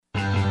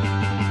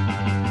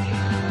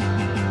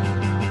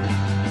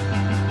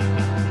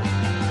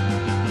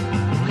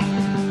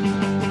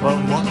Hello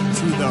and welcome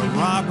to the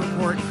Rob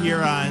Report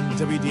here on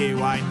WDAY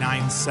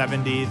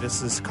 970.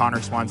 This is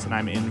Conner Swanson.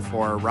 I'm in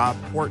for Rob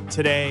Report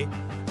today.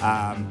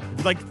 If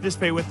you'd like to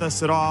participate with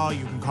us at all,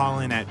 you can call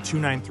in at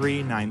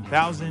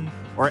 293-9000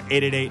 or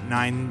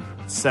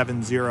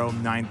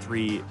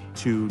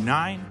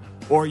 888-970-9329.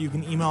 Or you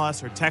can email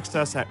us or text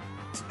us at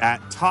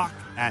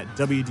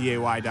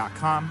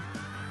talk@wday.com.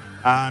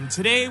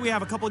 Today we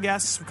have a couple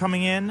guests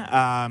coming in.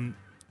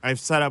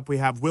 We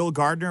have Will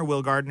Gardner.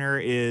 Will Gardner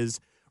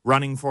is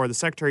running for the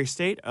Secretary of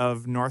State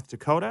of North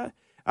Dakota.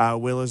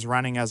 Will is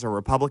running as a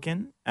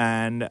Republican.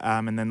 And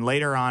then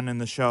later on in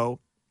the show,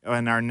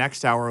 in our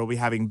next hour, we'll be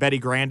having Betty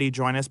Grandy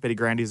join us. Betty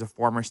Grandy is a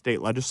former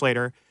state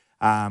legislator,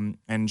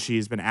 and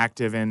she's been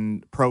active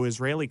in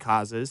pro-Israeli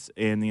causes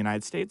in the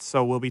United States.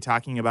 So we'll be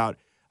talking about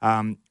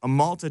a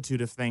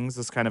multitude of things.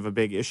 That's kind of a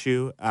big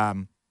issue,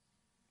 kind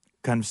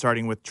of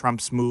starting with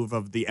Trump's move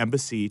of the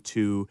embassy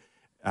to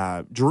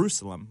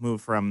Jerusalem,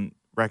 move from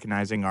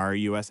recognizing our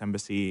U.S.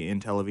 Embassy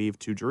in Tel Aviv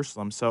to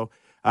Jerusalem. So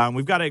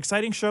we've got an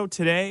exciting show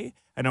today.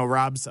 I know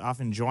Rob's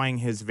off enjoying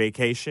his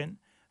vacation.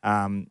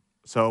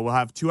 So we'll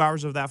have 2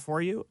 hours of that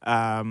for you.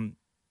 And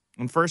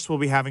first we'll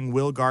be having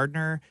Will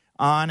Gardner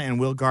on, and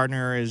Will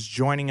Gardner is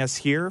joining us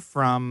here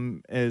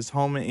from his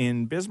home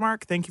in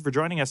Bismarck. Thank you for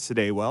joining us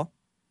today, Will.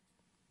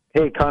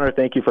 Hey, Connor,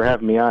 thank you for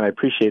having me on. I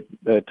appreciate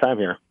the time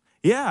here.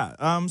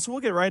 Yeah, so we'll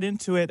get right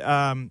into it.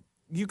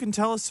 You can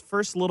tell us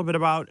first a little bit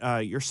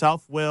about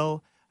yourself,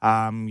 Will,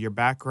 your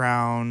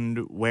background,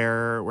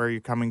 where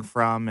you're coming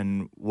from,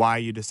 and why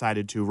you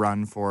decided to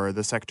run for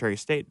the Secretary of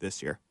State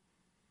this year.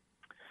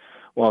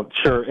 Well,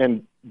 sure,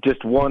 and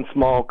just one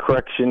small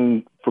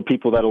correction for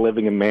people that are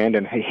living in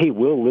Mandan. Hey,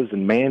 Will lives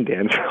in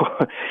Mandan,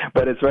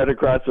 but it's right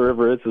across the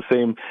river. It's the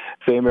same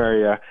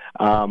area.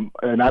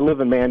 And I live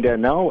in Mandan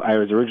now. I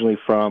was originally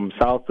from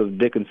south of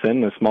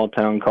Dickinson, a small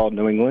town called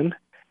New England,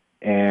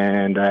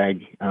 and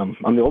I'm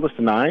the oldest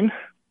of 9.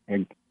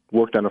 I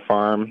worked on a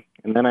farm,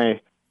 and then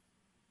I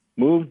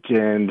moved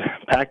and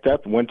packed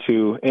up and went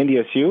to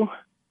NDSU.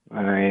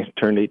 I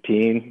turned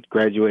 18,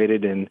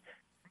 graduated, and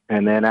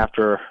then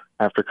after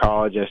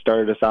college, I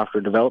started a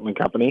software development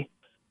company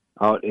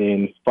out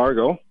in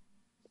Fargo.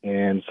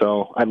 And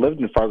so I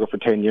lived in Fargo for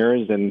 10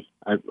 years, and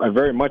I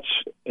very much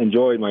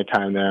enjoyed my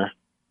time there.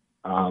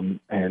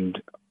 And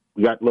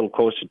we got a little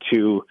closer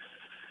to,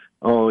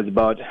 it was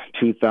about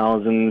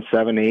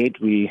 2007-8.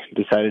 We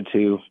decided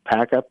to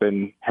pack up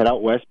and head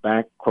out west,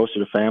 back closer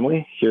to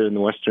family here in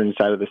the western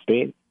side of the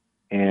state.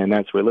 And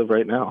that's where I live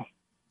right now.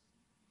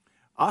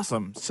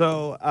 Awesome.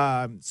 So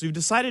you've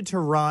decided to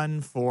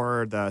run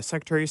for the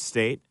Secretary of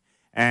State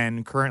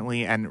and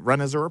run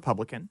as a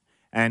Republican.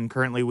 And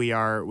currently we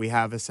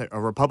have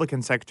a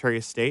Republican Secretary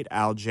of State,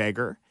 Al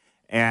Jaeger.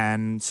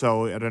 And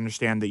so I'd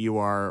understand that you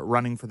are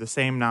running for the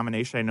same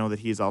nomination. I know that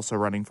he's also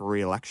running for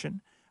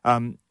re-election.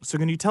 So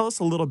can you tell us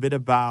a little bit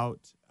about,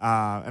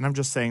 and I'm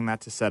just saying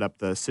that to set up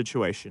the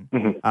situation.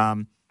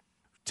 Mm-hmm.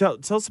 Tell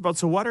us about,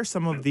 so what are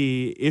some of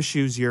the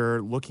issues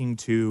you're looking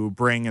to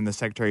bring in the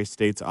Secretary of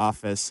State's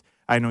office?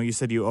 I know you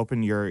said you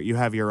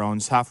have your own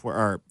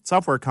software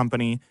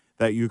company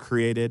that you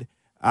created.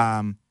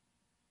 But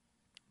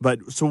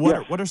so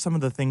what are some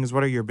of the things,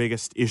 what are your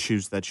biggest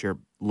issues that you're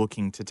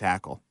looking to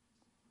tackle?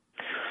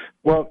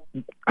 Well,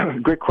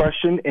 great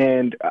question.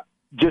 And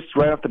just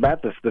right off the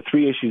bat, the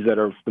 3 issues that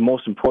are the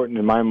most important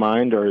in my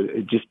mind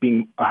are just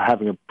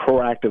having a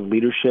proactive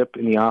leadership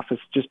in the office,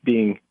 just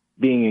being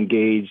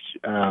engaged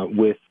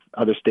with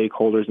other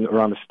stakeholders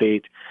around the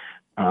state,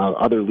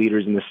 other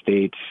leaders in the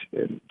state,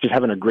 just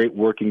having a great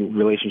working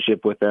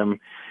relationship with them,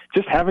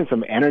 just having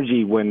some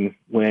energy when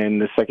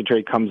the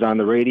secretary comes on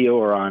the radio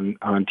or on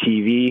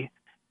TV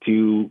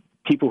to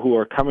people who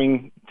are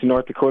coming to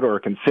North Dakota or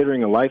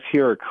considering a life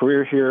here or a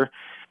career here,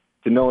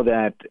 to know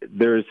that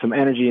there's some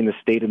energy in the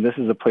state and this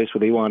is a place where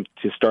they want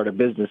to start a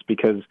business,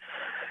 because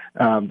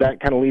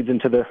that kind of leads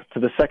into the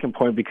second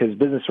point, because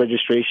business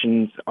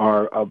registrations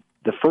are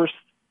the first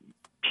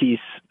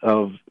piece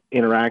of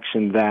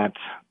interaction that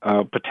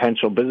a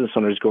potential business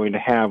owner is going to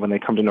have when they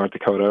come to North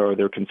Dakota or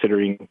they're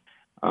considering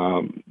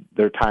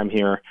their time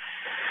here.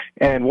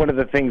 And one of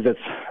the things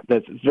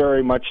that's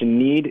very much in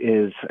need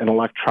is an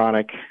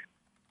electronic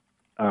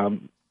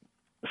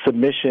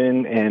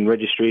submission and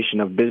registration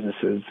of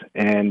businesses.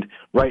 And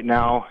right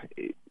now,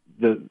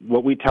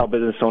 what we tell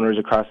business owners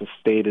across the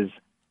state is,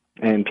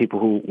 and people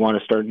who want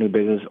to start a new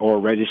business or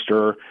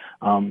register,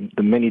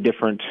 the many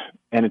different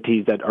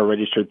entities that are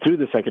registered through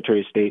the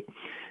Secretary of State,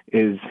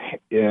 is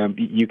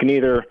you can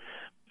either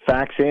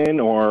fax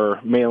in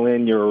or mail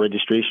in your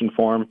registration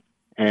form.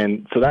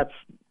 And so that's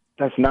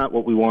not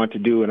what we want to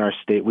do in our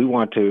state. We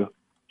want to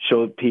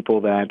show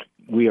people that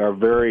we are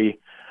very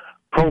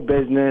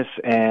pro-business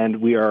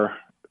and we are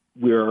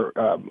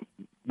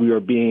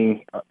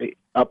being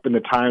up in the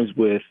times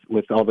with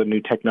all the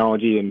new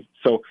technology. And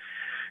so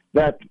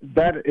that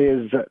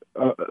is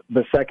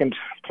the second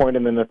point.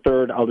 And then the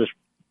third, I'll just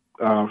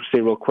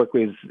say real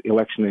quickly, is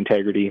election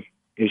integrity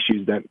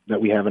issues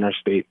that we have in our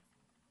state.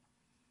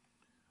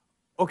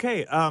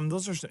 Okay,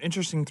 those are some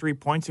interesting 3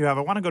 points you have.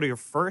 I want to go to your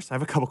first. I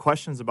have a couple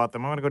questions about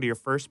them. I want to go to your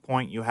first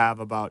point you have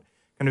about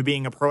kind of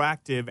being a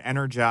proactive,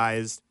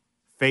 energized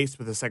face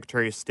with the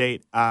Secretary of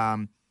State.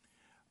 Are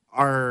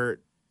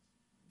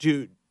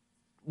do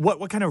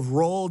what kind of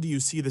role do you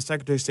see the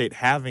Secretary of State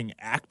having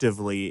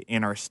actively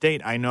in our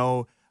state? I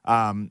know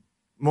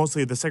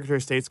mostly the Secretary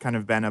of State's kind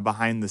of been a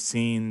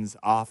behind-the-scenes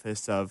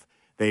office of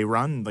they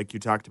run, like you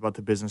talked about,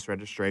 the business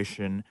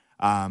registration.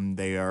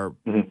 They are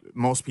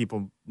most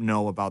people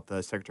know about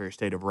the Secretary of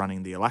State of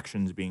running the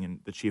elections, being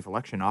the chief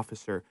election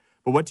officer.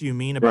 But what do you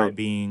mean about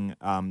being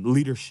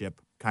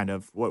leadership? Kind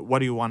of what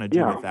do you want to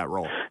do with that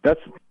role?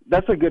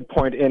 That's a good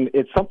point, and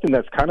it's something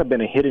that's kind of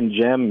been a hidden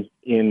gem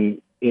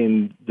in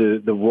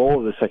the role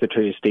of the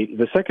Secretary of State.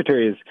 The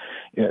Secretary is,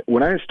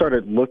 when I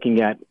started looking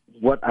at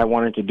what I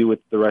wanted to do with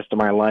the rest of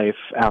my life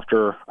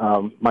after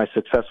my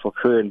successful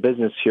career in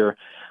business here,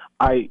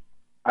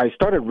 I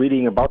started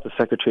reading about the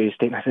Secretary of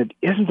State, and I said,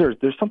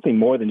 there's something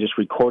more than just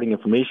recording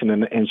information?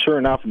 And sure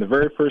enough, in the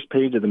very first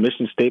page of the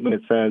mission statement,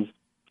 it says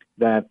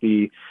that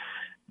the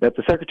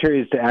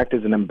Secretary is to act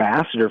as an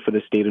ambassador for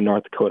the state of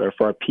North Dakota,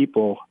 for our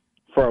people,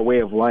 for our way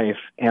of life.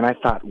 And I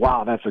thought,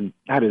 wow, that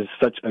is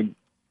such a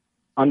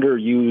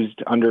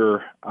underused,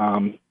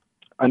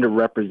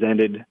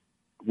 underrepresented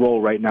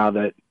role right now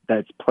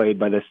that's played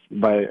by the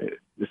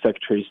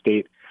Secretary of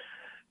State.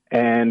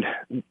 And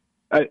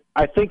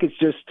I think it's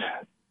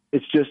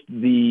just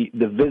the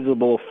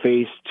visible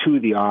face to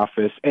the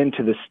office and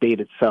to the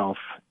state itself.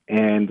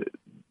 And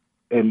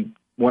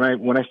when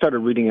I started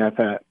reading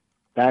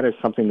that is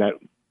something that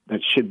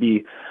should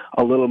be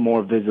a little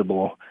more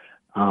visible.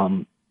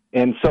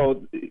 And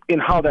so in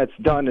how that's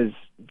done is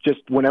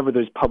just whenever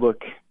there's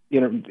public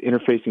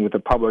interfacing with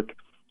the public,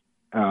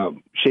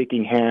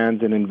 shaking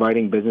hands and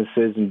inviting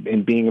businesses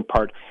and being a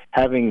part,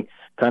 having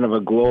kind of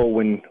a glow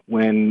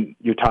when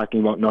you're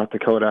talking about North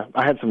Dakota.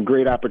 I had some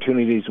great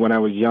opportunities when I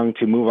was young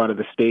to move out of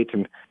the state,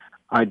 and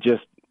I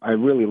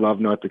really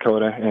love North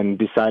Dakota, and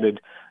decided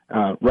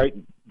right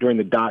during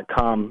the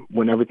 .com,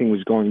 when everything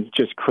was going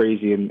just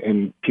crazy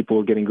and people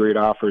were getting great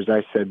offers,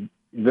 I said,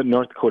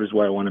 North Dakota is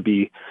where I want to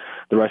be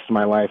the rest of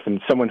my life. And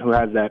someone who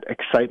has that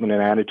excitement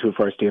and attitude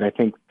for our state, I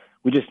think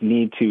we just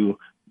need to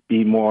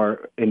be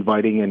more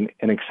inviting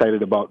and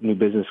excited about new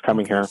business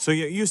coming here. So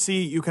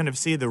you kind of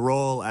see the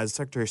role as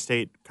Secretary of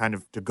State kind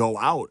of to go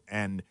out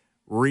and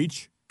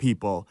reach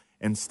people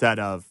instead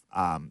of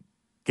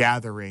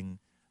gathering,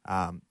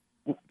 kind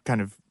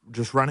of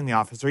just running the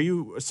office.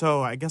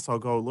 So I guess I'll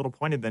go a little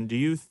pointed then. Do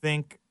you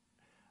think,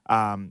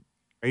 are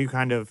you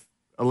kind of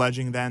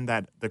alleging then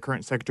that the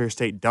current Secretary of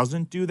State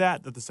doesn't do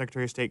that the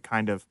Secretary of State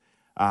kind of,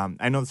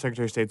 I know the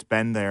Secretary of State's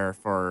been there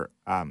for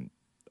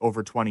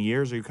over 20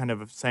 years. Are you kind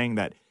of saying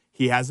that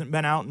he hasn't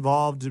been out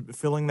involved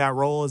filling that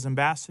role as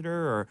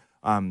ambassador,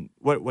 or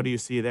what do you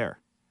see there?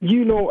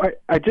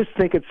 I just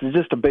think it's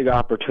just a big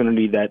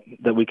opportunity that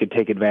we could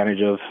take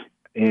advantage of.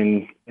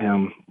 In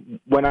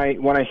when I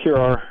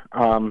hear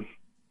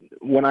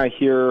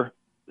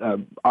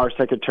our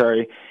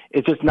secretary,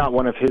 it's just not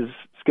one of his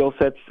skill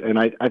sets, and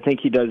I think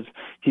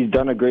he's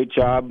done a great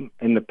job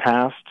in the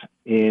past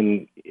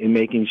in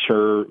making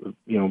sure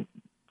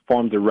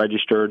forms are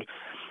registered,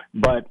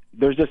 but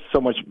there's just so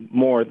much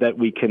more that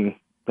we can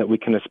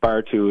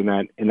aspire to in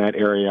that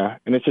area.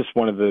 And it's just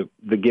one of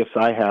the gifts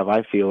I have,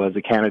 I feel, as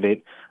a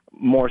candidate,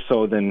 more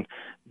so than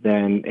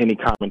any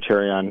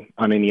commentary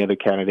on any other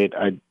candidate.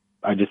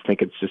 I just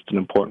think it's just an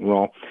important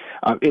role.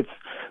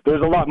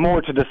 There's a lot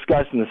more to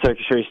discuss in the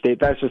Secretary of State.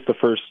 That's just the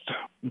first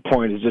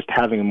point, is just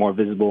having a more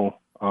visible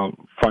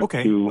front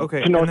to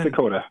North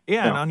Dakota.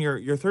 Yeah, and on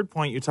your third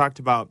point, you talked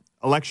about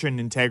election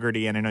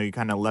integrity, and I know you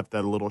kind of left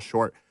that a little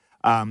short.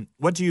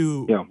 What do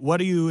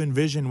you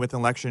envision with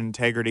election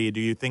integrity? Do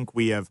you think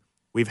we've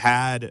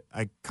had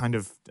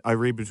I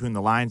read between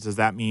the lines, does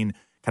that mean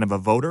kind of a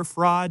voter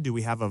fraud? Do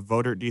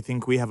you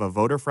think we have a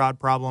voter fraud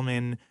problem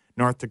in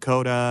North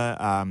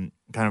Dakota?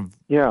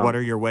 What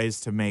are your ways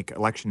to make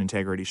election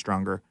integrity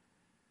stronger?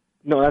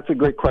 No, that's a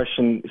great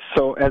question.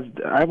 So as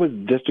I was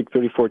District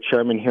 34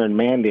 chairman here in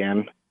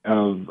Mandan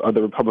of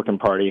the Republican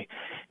Party,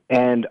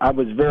 and I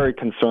was very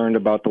concerned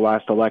about the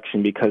last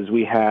election because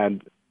we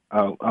had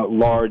a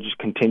large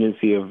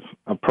contingency of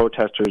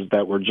protesters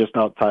that were just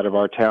outside of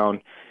our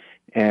town,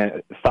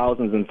 and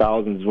thousands and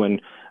thousands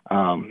when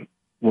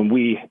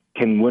we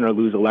can win or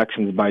lose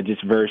elections by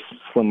just very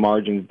slim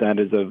margins.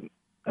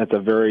 That's a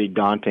very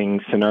daunting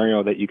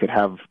scenario, that you could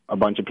have a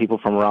bunch of people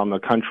from around the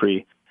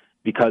country,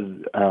 because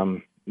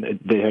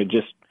they had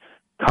just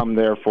come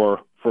there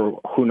for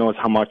who knows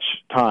how much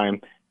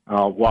time,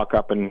 walk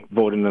up and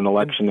vote in an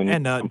election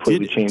and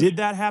completely change. Did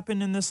that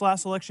happen in this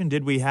last election?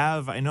 Did we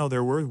have, I know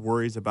there were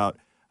worries about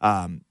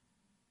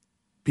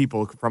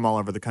people from all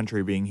over the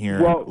country being here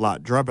a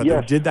lot.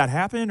 Yes. Did that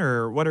happen,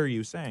 or what are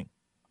you saying?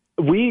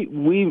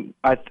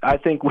 I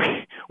think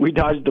we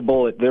dodged a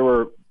bullet. There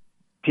were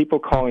people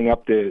calling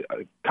up the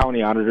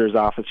county auditor's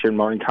office here in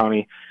Martin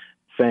County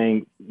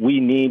saying, we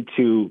need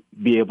to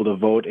be able to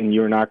vote, and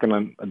you're not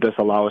going to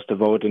disallow us to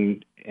vote.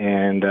 And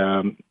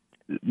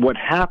what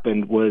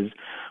happened was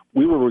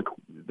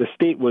the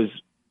state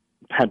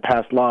had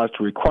passed laws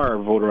to require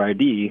voter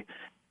ID,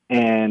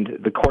 and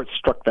the court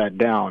struck that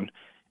down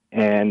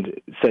and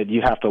said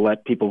you have to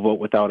let people vote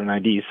without an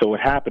ID. So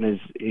what happened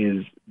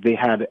is they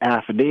had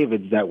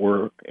affidavits that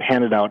were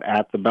handed out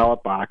at the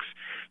ballot box.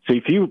 So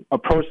if you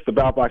approached the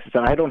ballot box and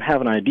said, I don't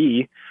have an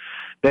ID,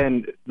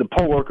 then the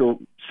poll worker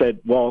said,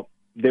 well,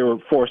 they were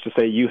forced to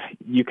say, you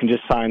can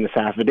just sign this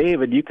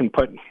affidavit. You can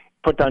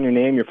put down your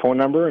name, your phone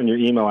number, and your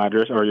email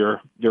address, or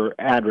your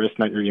address,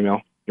 not your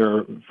email,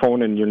 your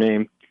phone and your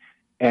name,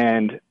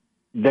 and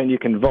then you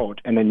can vote,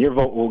 and then your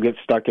vote will get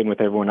stuck in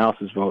with everyone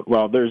else's vote.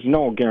 Well, there's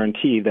no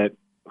guarantee that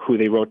who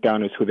they wrote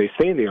down is who they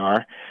say they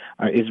are,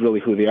 is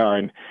really who they are.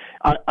 And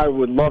I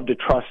would love to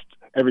trust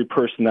every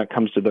person that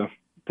comes to the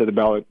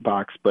ballot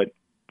box, but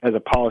as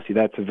a policy,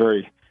 that's a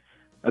very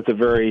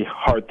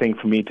hard thing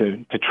for me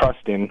to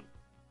trust in,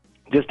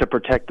 just to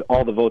protect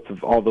all the votes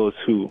of all those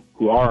who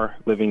are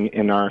living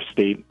in our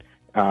state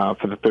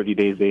for the 30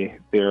 days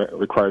they're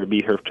required to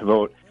be here to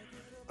vote.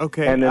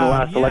 Okay. And in the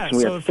last election,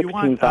 we had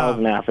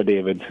 16,000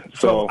 affidavits.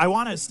 So I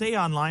want to stay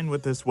online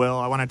with this, Will.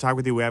 I want to talk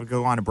with you. We have to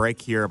go on a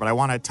break here, but I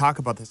want to talk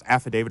about this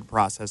affidavit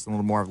process and a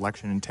little more of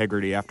election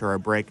integrity after our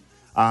break.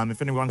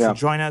 If anyone wants to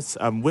join us,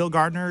 Will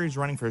Gardner is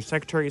running for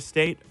Secretary of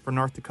State for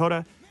North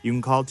Dakota. You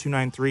can call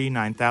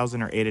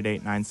 293-9000 or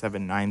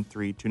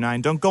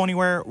 888-979-3329. Don't go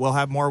anywhere. We'll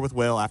have more with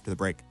Will after the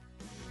break.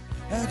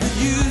 I could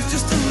use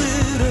just a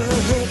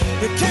little help.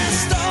 You can't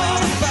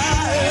start a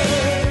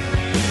fire.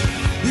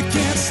 You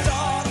can't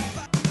start a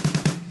fire.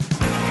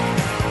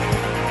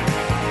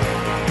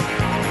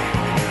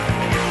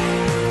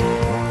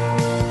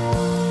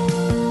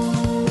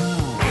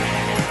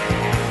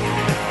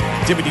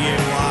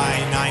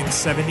 WDAY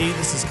 970.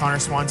 This is Conner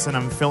Swanson.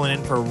 I'm filling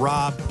in for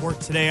Rob Port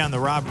today on the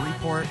Rob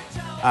Report.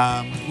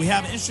 We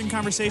have an interesting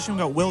conversation.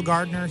 We've got Will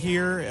Gardner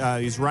here.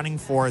 He's running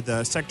for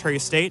the Secretary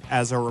of State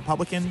as a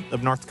Republican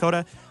of North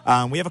Dakota.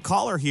 We have a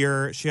caller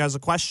here. She has a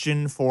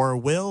question for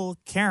Will.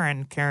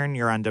 Karen,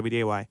 you're on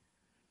WDAY.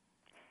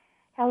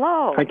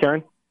 Hello. Hi,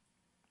 Karen.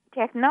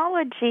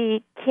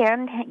 Technology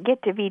can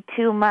get to be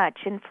too much.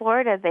 In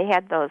Florida, they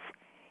had those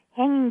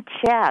hanging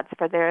chads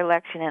for their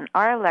election. In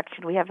our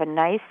election, we have a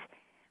nice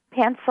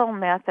pencil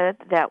method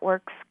that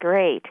works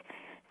great.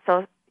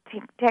 So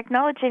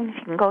technology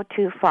can go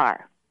too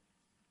far.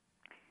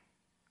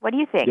 What do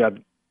you think? Yeah,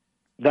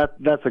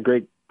 that's a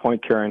great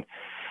point, Karen.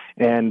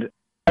 And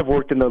I've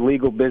worked in the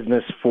legal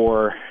business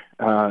for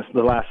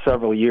the last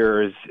several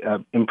years,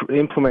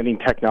 implementing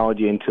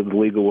technology into the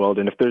legal world.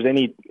 And if there's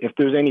any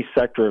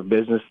sector of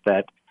business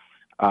that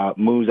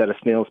moves at a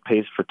snail's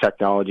pace for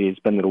technology, it's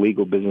been the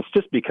legal business,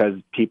 just because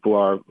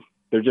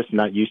they're just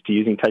not used to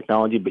using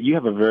technology. But you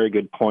have a very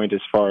good point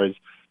as far as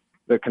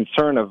the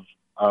concern of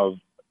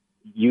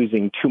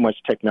using too much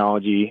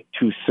technology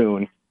too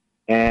soon.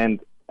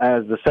 And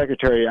as the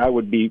secretary, I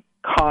would be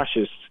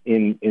cautious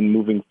in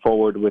moving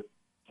forward with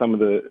some of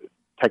the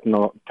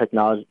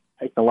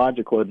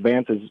technological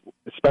advances,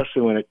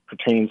 especially when it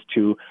pertains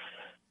to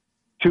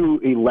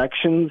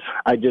elections.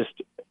 I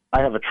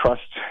have a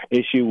trust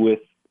issue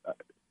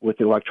with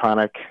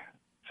electronic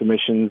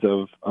submissions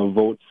of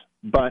votes.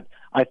 But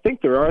I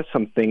think there are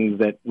some things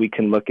that we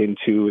can look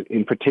into,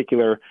 in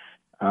particular,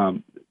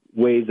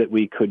 ways that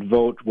we could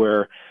vote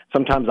where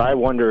sometimes I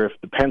wonder if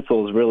the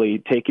pencil is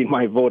really taking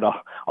my vote.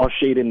 I'll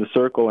shade in the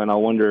circle and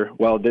I'll wonder,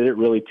 well, did it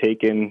really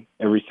take in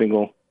every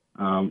single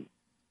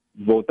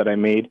vote that I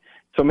made?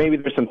 So maybe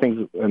there's some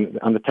things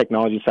on the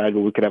technology side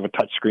where we could have a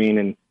touch screen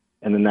and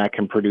then that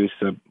can produce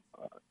some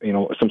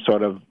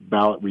sort of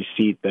ballot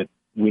receipt that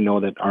we know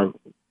that our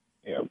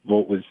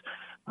vote was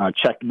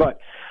checked.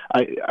 But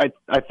I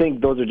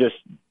think those are just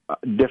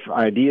different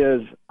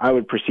ideas. I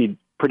would proceed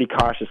pretty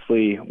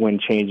cautiously when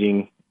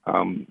changing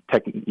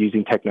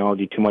using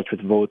technology too much with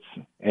votes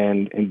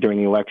and during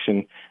the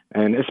election.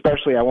 And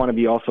especially I want to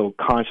be also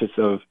conscious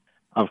of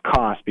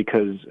cost,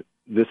 because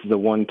this is a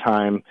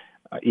one-time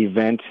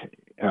event,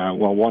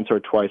 once or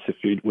twice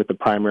with the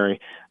primary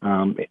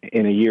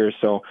in a year.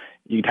 So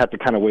you'd have to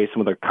kind of weigh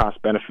some of the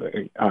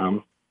cost-benefit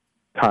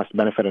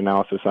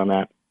analysis on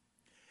that.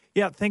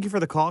 Yeah, thank you for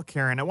the call,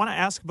 Karen. I want to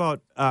ask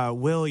about,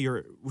 Will,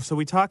 so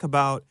we talk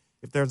about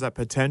if there's a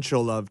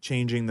potential of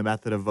changing the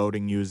method of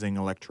voting using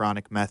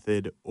electronic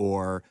method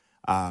or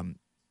kind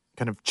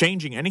of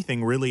changing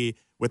anything really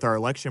with our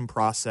election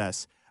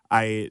process.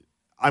 I'm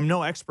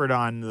no expert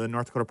on the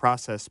North Dakota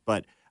process,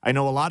 but I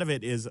know a lot of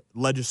it is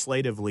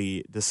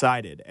legislatively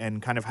decided,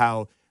 and kind of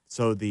how,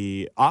 so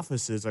the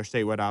offices, our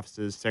statewide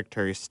offices,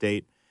 Secretary of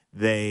State,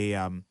 they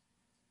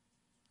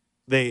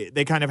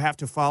kind of have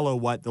to follow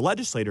what the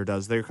legislator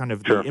does. They're kind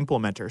of the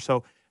implementer.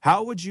 So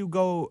how would you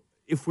go,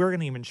 if we're going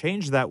to even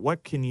change that,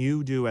 what can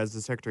you do as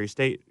the Secretary of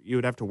State? You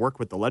would have to work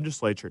with the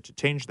legislature to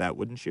change that,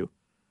 wouldn't you?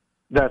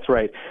 That's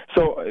right.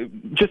 So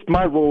just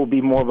my role would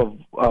be more of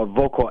a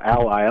vocal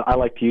ally. I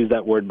like to use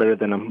that word better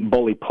than a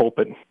bully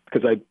pulpit,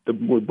 because the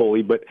word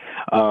bully, but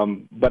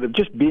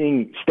just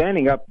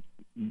standing up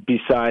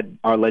beside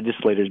our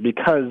legislators,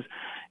 because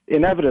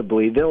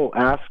inevitably they'll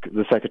ask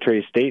the Secretary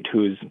of State,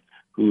 who's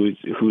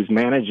who's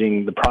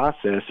managing the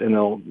process,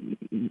 and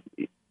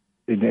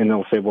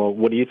they'll say, well,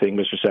 what do you think,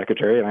 Mr.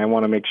 Secretary? And I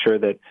want to make sure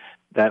that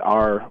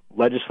our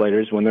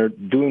legislators, when they're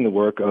doing the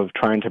work of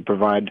trying to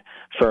provide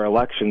fair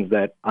elections,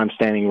 that I'm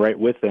standing right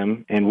with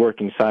them and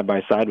working side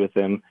by side with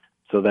them,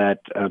 so that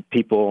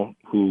people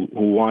who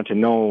want to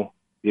know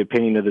the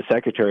opinion of the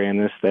Secretary on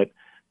this, that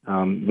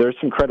there's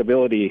some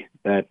credibility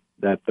that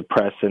the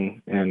press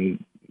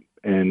and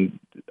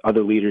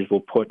other leaders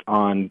will put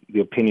on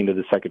the opinion of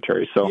the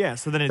Secretary. So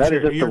so then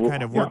you're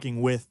kind of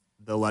working with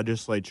the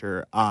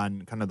legislature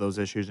on kind of those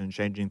issues and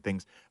changing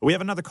things. We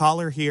have another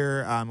caller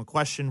here. A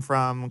question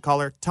from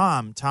caller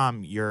Tom.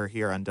 Tom, you're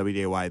here on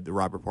WDAY, the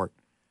Rob Report.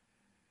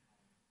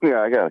 Yeah,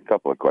 I got a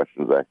couple of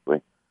questions,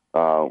 actually.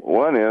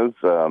 One is,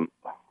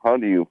 how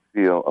do you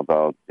feel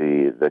about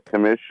the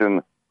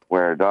commission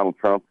where Donald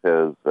Trump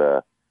has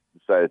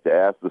decided to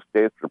ask the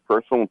states for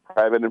personal and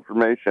private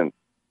information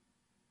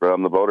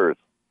from the voters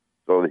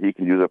so that he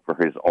can use it for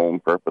his own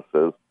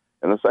purposes?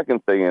 And the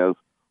second thing is,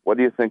 what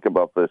do you think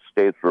about the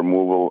state's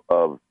removal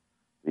of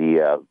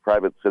the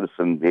private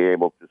citizen being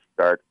able to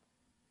start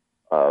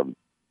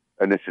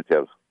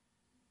initiatives?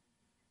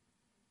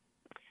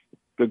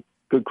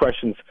 Good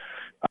questions.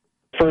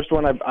 First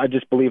one, I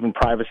just believe in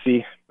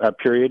privacy,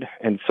 period.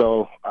 And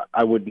so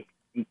I would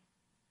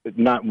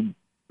not,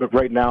 but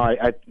right now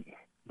I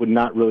would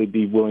not really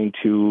be willing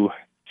to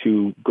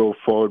go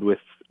forward with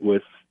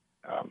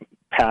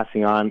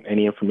passing on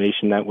any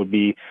information that would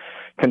be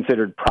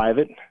considered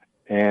private.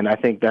 And I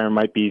think there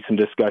might be some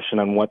discussion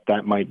on what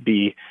that might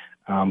be.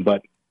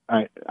 But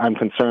I'm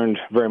concerned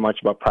very much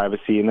about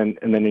privacy. And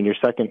then in your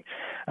second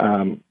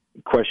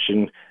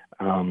question,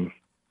 let's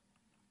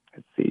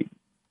see,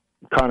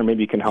 Conner,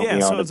 maybe you can help me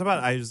out. So it's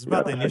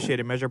about the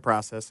initiated measure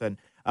process, and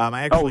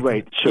I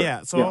actually sure.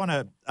 I want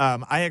to.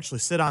 I actually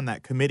sit on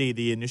that committee,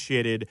 the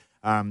initiated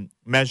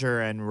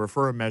measure and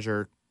refer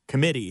measure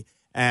committee,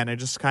 and I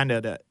just kind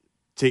of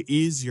to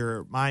ease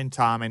your mind,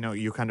 Tom. I know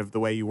you kind of the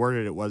way you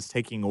worded it was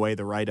taking away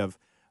the right of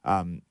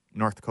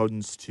North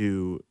Dakotans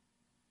to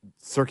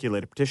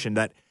circulate a petition.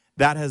 That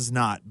has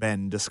not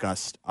been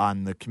discussed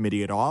on the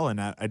committee at all, and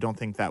I don't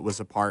think that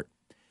was a part.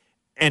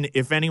 And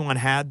if anyone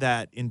had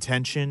that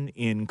intention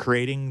in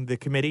creating the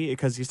committee,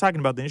 because he's talking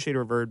about the Initiated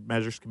Referred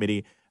Measures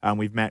Committee,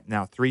 we've met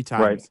now 3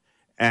 times.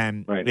 Right.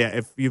 And,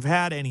 if you've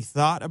had any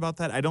thought about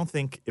that, I don't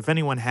think if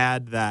anyone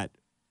had that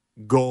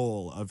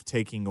goal of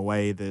taking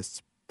away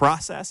this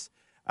process,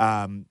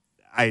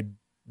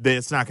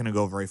 it's not going to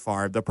go very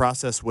far. The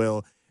process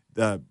will,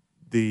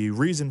 the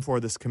reason for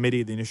this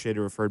committee, the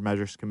Initiated Referred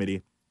Measures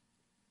Committee,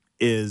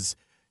 is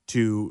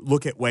to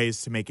look at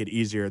ways to make it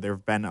easier. There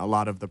have been a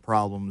lot of the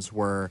problems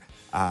where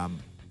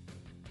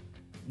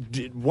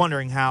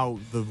wondering how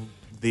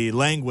the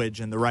language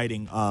and the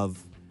writing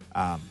of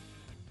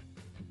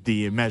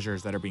the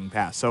measures that are being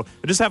passed. So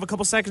I just have a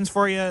couple seconds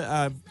for you,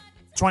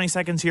 20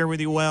 seconds here with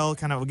you, Will.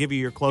 Kind of give you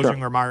your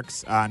closing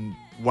remarks on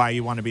why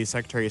you want to be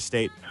Secretary of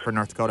State for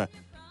North Dakota.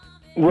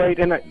 Right,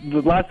 and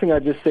the last thing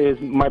I'd just say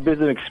is my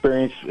business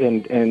experience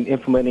in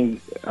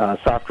implementing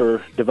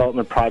software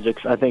development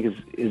projects, I think,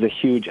 is a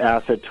huge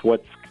asset to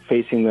what's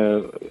facing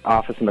the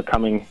office in the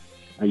coming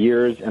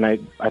years, and I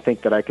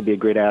think that I could be a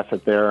great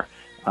asset there.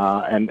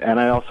 And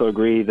I also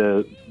agree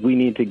that we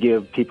need to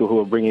give people who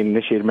are bringing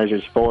initiative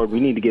measures forward, we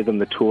need to give them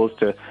the tools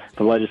to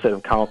the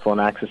Legislative Council and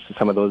access to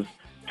some of those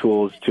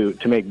tools to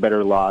make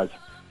better laws.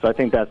 So I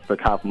think that's the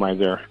compromise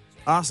there.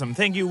 Awesome.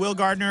 Thank you, Will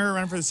Gardner,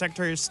 running for the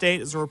Secretary of State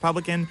as a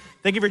Republican.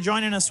 Thank you for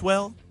joining us,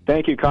 Will.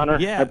 Thank you, Conner.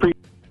 Yeah. I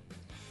appreciate it.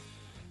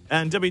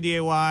 And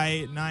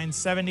WDAY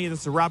 970, this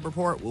is the Rob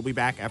Report. We'll be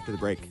back after the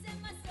break.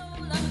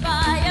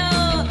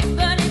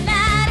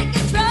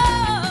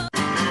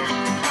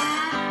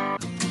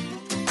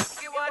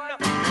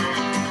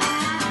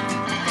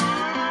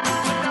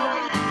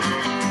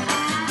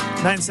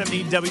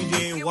 970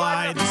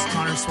 WDAY. This is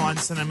Conner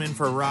Swanson. I'm in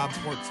for Rob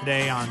Report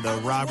today on the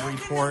Rob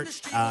Report.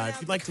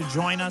 If you'd like to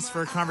join us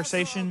for a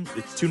conversation,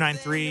 it's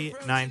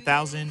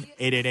 293-9000,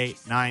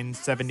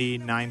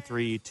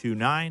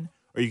 888-970-9329.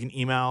 Or you can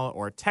email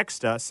or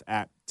text us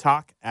at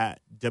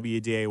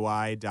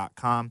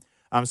talk@wday.com.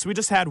 So we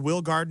just had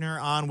Will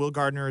Gardner on. Will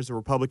Gardner is a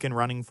Republican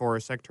running for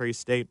Secretary of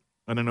State.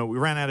 I don't know. We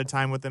ran out of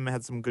time with him.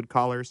 Had some good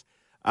callers.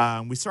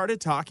 We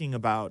started talking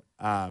about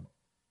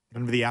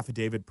the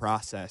affidavit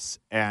process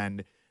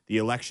and the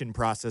election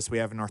process we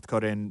have in North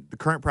Dakota. And the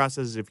current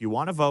process is if you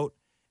want to vote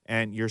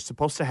and you're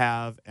supposed to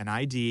have an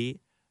ID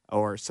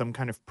or some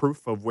kind of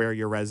proof of where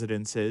your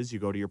residence is, you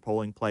go to your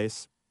polling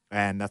place.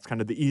 And that's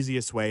kind of the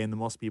easiest way, and the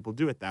most people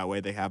do it that way.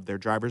 They have their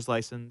driver's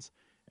license,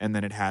 and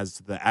then it has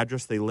the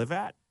address they live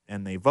at,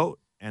 and they vote,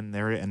 and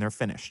they're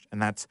finished.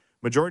 And that's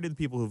majority of the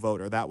people who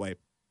vote are that way.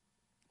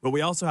 But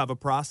we also have a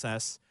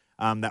process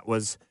that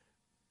was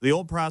the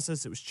old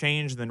process. It was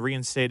changed, then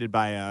reinstated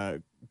by a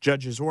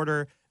judge's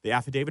order. The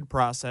affidavit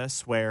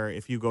process, where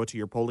if you go to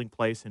your polling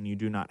place and you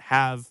do not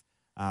have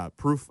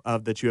proof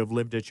of that you have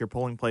lived at your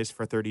polling place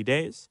for 30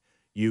 days,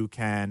 you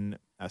can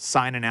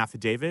sign an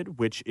affidavit,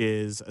 which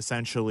is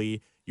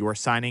essentially you are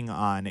signing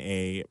on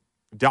a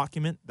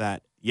document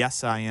that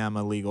yes, I am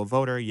a legal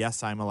voter.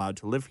 Yes, I'm allowed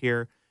to live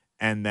here.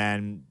 And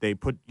then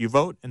you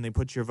vote, and they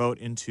put your vote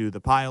into the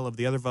pile of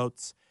the other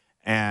votes,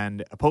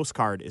 and a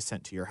postcard is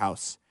sent to your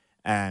house.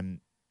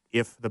 And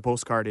if the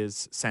postcard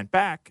is sent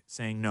back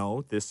saying,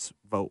 no, this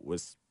vote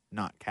was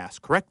not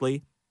cast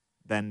correctly,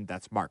 then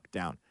that's marked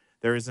down.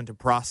 There isn't a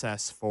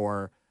process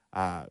for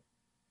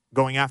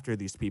going after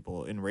these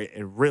people.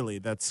 Really,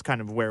 that's kind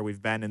of where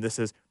we've been, and this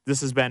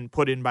has been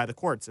put in by the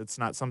courts. It's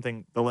not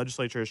something the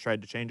legislature has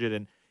tried to change it,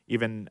 and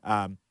even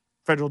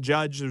federal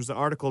judge. There's an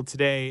article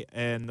today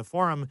in the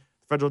Forum.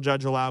 Federal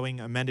judge allowing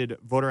amended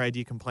voter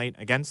ID complaint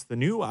against the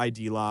new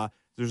ID law.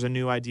 There's a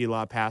new ID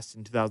law passed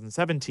in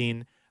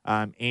 2017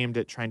 aimed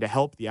at trying to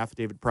help the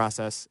affidavit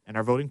process and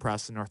our voting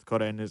process in North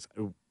Dakota. And as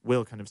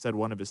Will kind of said,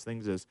 one of his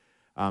things is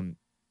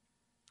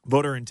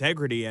voter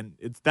integrity, and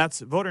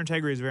voter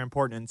integrity is very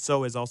important, and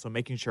so is also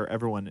making sure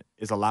everyone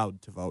is allowed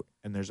to vote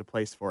and there's a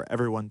place for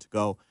everyone to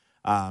go.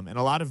 And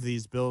a lot of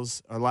these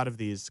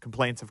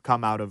complaints have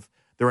come out of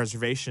the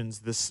reservations.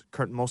 This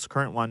most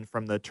current one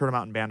from the Turtle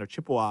Mountain Band of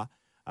Chippewa,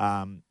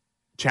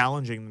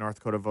 challenging the North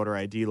Dakota voter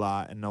ID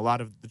law, and a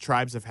lot of the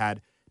tribes have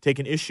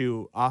taken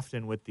issue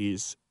often with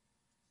these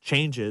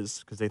changes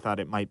because they thought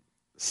it might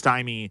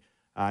stymie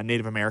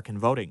Native American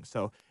voting.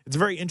 So it's a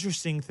very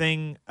interesting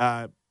thing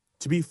to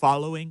be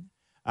following.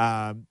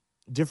 I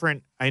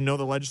know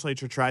the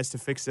legislature tries to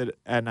fix it,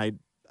 and I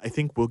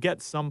think we'll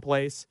get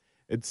someplace.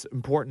 It's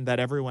important that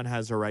everyone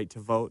has a right to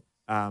vote,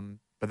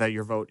 but that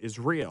your vote is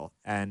real.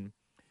 And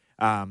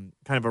kind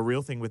of a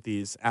real thing with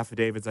these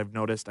affidavits, I've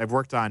noticed. I've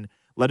worked on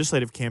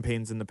legislative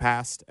campaigns in the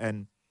past,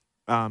 and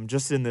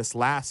just in this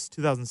last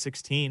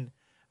 2016,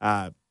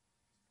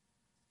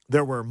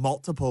 there were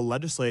multiple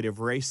legislative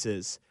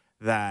races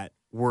that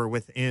were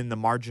within the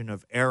margin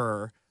of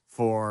error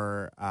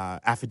for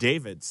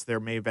affidavits. There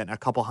may have been a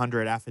couple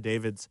hundred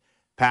affidavits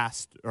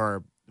passed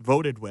or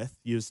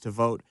used to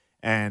vote,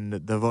 and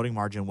the voting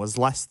margin was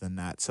less than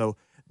that. So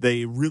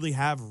they really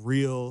have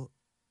real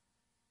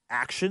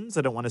actions.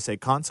 I don't want to say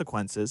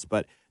consequences,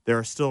 but there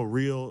are still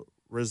real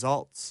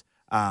results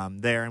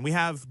there. And we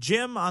have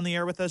Jim on the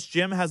air with us.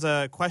 Jim has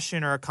a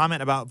question or a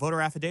comment about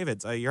voter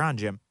affidavits. You're on,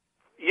 Jim.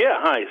 Yeah,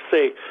 hi.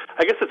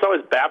 I guess it's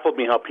always baffled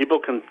me how people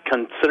can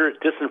consider it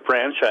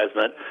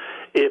disenfranchisement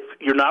if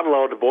you're not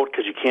allowed to vote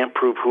because you can't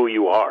prove who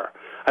you are.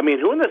 I mean,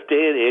 who in this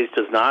day and age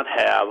does not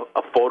have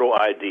a photo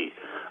ID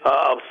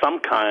of some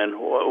kind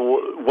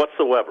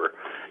whatsoever?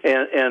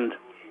 And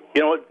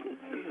you know,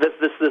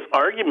 this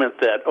argument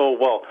that, oh,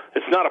 well,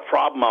 it's not a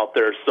problem out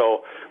there,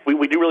 so we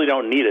really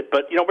don't need it.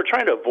 But, you know, we're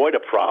trying to avoid a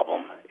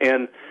problem.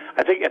 And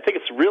I think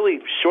it's really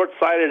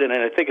short-sighted, and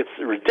I think it's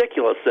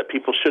ridiculous that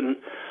people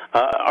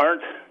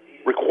aren't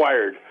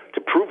required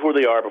to prove who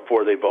they are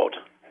before they vote.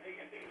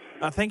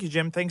 Thank you,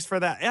 Jim. Thanks for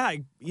that. Yeah,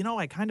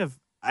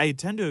 I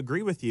tend to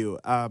agree with you.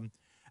 And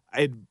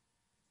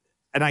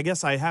I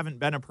guess I haven't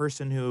been a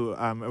person who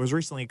I was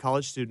recently a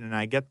college student, and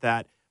I get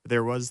that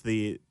there was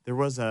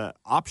a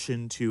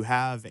option to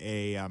have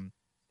in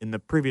the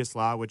previous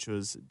law, which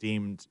was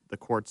deemed the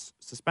courts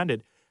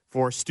suspended,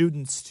 for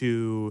students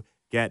to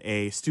get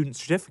a student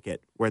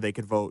certificate where they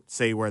could vote,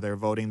 say where they're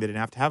voting. They didn't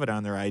have to have it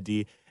on their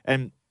ID,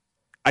 and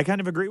I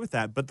kind of agree with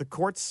that. But the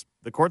courts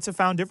have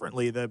found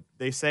differently.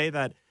 They say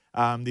that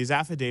these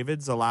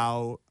affidavits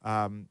allow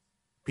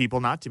people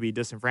not to be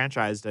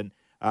disenfranchised, and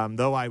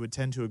though I would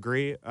tend to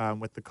agree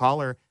with the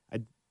caller,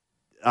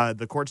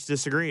 the courts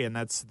disagree, and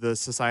that's the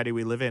society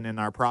we live in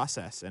our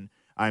process. And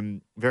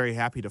I'm very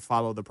happy to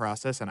follow the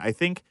process, and I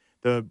think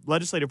the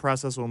legislative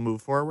process will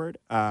move forward.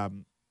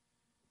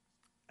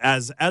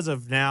 As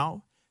of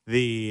now,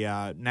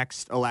 the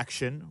next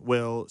election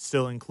will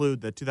still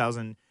include the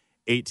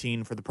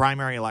 2018 for the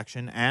primary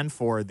election, and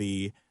for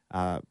the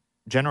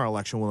general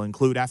election will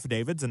include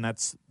affidavits, and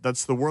that's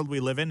the world we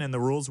live in and the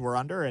rules we're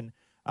under, and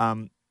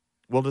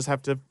we'll just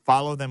have to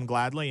follow them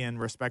gladly and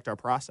respect our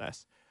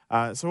process.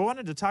 So I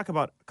wanted to talk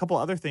about a couple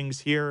other things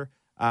here.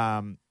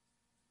 And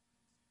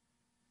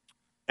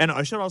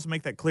I should also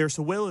make that clear.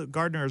 So Will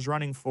Gardner is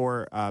running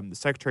for the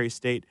Secretary of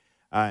State,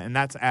 and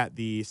that's at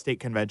the state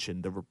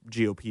convention, the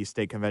GOP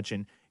state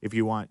convention. If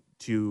you want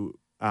to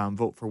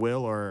vote for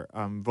Will or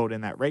vote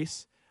in that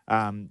race,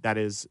 that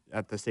is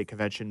at the state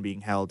convention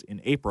being held in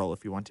April,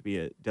 if you want to be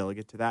a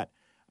delegate to that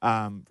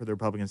for the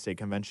Republican state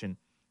convention.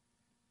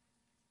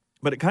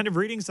 But kind of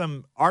reading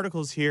some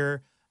articles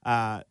here,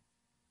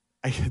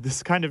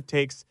 this kind of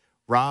takes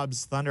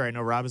Rob's thunder. I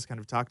know Rob has kind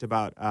of talked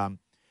about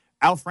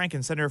Al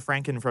Franken, Senator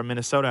Franken from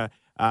Minnesota,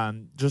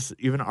 just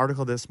even an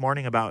article this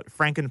morning about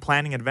Franken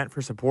planning an event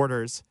for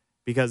supporters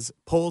because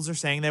polls are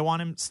saying they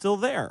want him still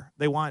there.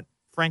 They want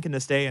Franken to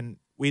stay, and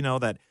we know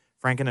that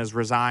Franken has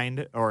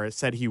resigned or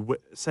said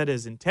said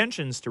his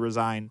intentions to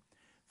resign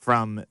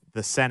from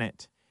the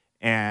Senate,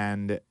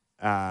 and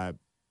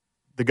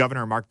the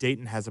governor, Mark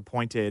Dayton, has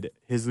appointed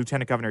his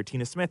lieutenant governor,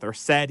 Tina Smith, or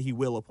said he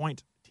will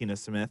appoint Tina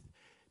Smith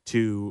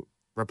to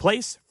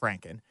replace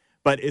Franken.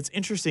 But it's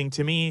interesting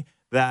to me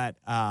that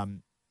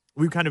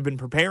we've kind of been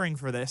preparing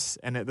for this,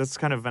 and that's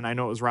kind of, and I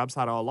know it was Rob's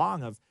thought all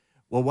along of,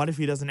 well, what if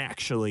he doesn't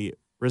actually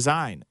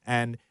resign?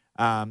 And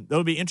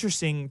It'll be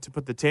interesting to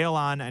put the tail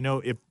on. I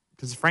know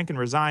because Franken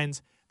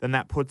resigns, then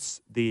that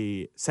puts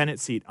the Senate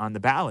seat on the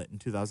ballot in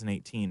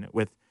 2018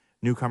 with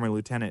newcomer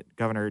Lieutenant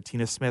Governor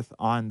Tina Smith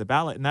on the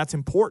ballot. And that's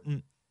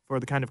important for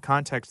the kind of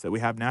context that we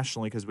have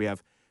nationally, because we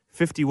have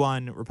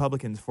 51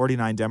 Republicans,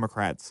 49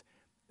 Democrats,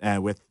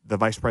 with the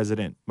Vice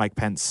President, Mike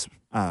Pence,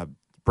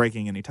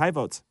 breaking any tie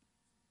votes.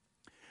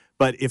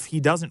 But if he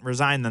doesn't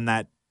resign, then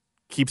that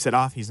keeps it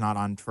off. He's not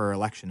on for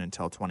election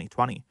until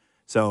 2020.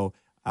 So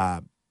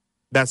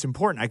that's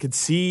important. I could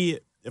see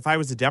if I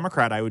was a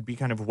Democrat, I would be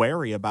kind of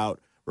wary about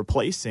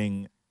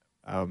replacing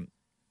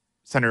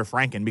Senator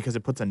Franken, because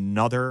it puts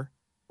another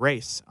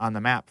race on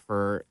the map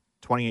for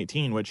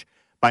 2018, which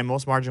by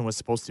most margin was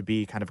supposed to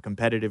be kind of a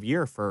competitive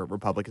year for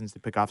Republicans to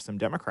pick off some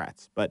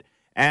Democrats.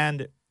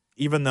 And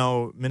even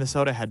though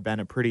Minnesota had been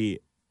a pretty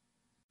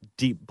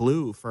deep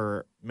blue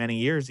for many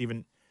years,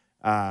 even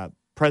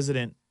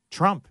President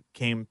Trump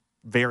came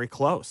very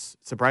close,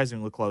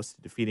 surprisingly close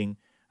to defeating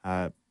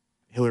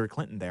Hillary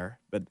Clinton there,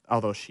 but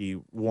although she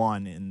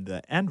won in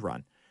the end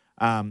run.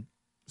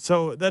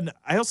 So then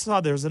I also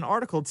saw there's an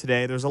article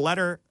today. There's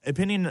a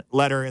opinion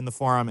letter in the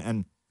forum,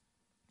 and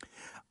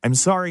I'm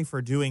sorry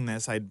for doing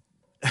this. I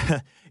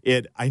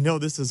know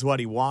this is what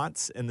he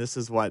wants, and this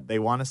is what they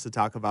want us to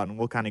talk about, and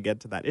we'll kind of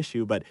get to that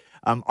issue. But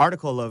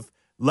article of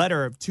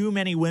letter of too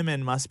many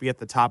women must be at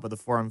the top of the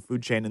forum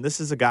food chain. And this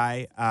is a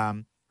guy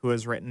who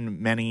has written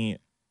many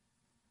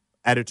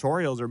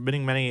editorials or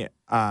many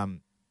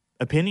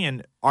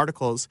opinion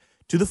articles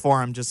to the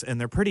forum, and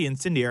they're pretty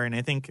incendiary. And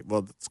I think,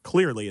 well, it's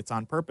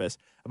on purpose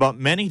about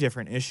many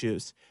different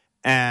issues.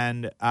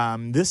 And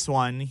this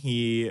one,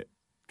 he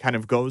kind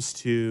of goes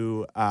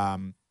to,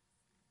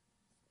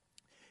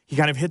 he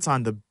kind of hits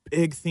on the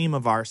big theme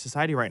of our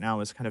society right now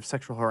is kind of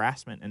sexual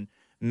harassment and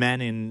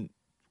men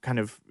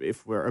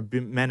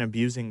men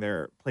abusing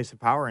their place of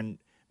power and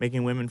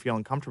making women feel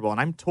uncomfortable. And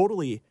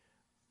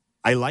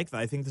I like that.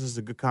 I think this is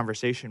a good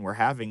conversation we're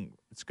having.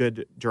 It's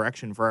good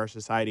direction for our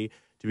society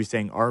to be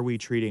saying, are we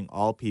treating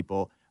all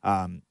people,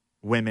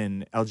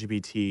 women,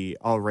 LGBT,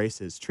 all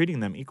races, treating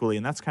them equally?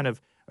 And that's kind of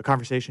a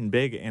conversation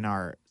big in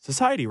our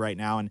society right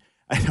now. And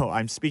I know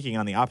I'm speaking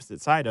on the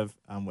opposite side of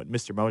what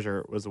Mr.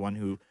 Mosier was the one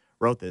who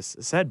wrote this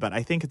said, but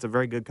I think it's a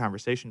very good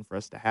conversation for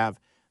us to have,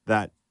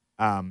 that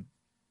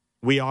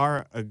we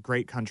are a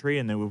great country,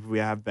 and that we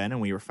have been, and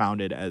we were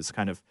founded as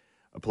kind of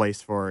a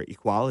place for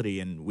equality,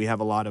 and we have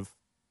a lot of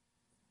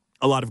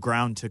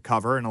ground to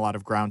cover and a lot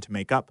of ground to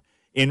make up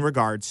in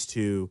regards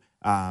to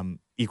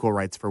equal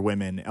rights for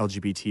women,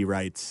 LGBT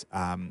rights,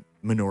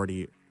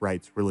 minority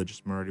rights,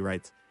 religious minority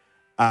rights.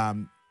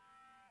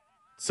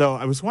 So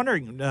I was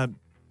wondering,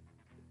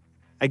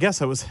 I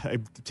guess I'm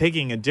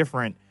taking a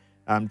different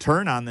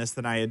turn on this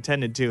than I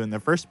intended to in the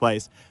first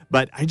place,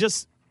 but I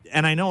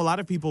know a lot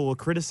of people will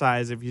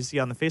criticize if you see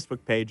on the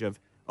Facebook page of,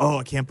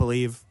 I can't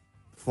believe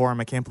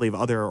Forum, I can't believe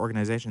other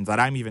organizations that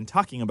I'm even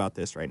talking about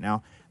this right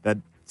now, that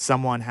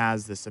someone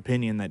has this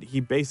opinion that he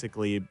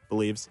basically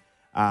believes,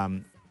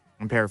 I'm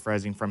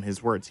paraphrasing from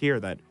his words here,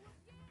 that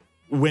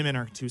women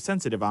are too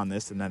sensitive on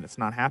this and that it's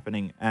not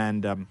happening.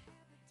 And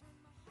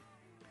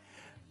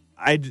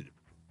I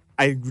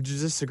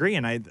disagree,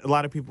 and a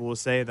lot of people will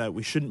say that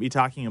we shouldn't be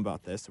talking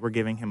about this. We're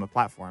giving him a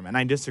platform, and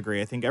I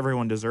disagree. I think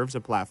everyone deserves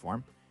a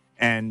platform,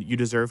 and you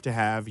deserve to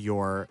have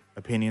your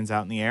opinions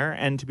out in the air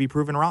and to be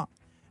proven wrong,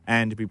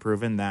 and to be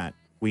proven that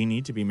we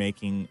need to be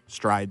making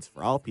strides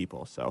for all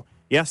people. So,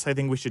 yes, I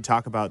think we should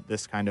talk about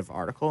this kind of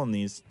article and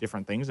these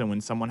different things, and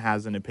when someone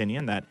has an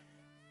opinion that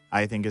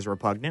I think is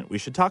repugnant, we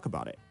should talk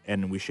about it,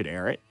 and we should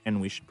air it, and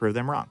we should prove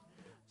them wrong.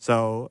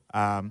 So,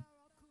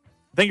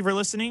 thank you for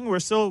listening.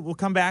 We'll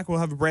come back. We'll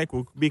have a break.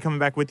 We'll be coming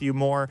back with you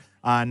more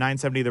on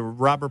 970 The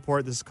Rob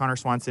Report. This is Conner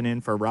Swanson in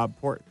for Rob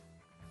Report.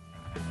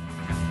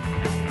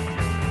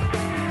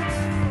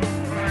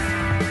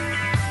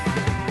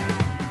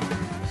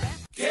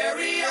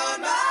 Carry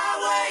on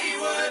my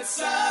wayward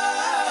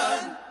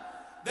son.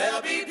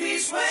 There'll be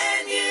peace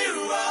when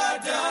you are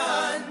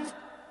done.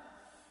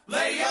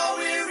 Lay your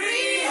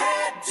weary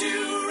head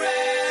to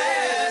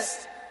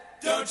rest.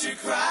 Don't you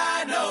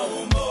cry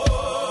no more.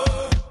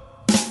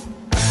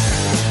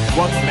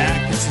 Welcome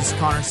back. This is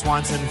Conner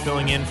Swanson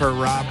filling in for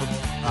Rob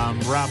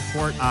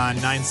Port on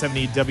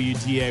 970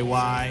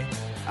 WDAY.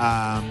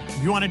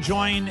 If you want to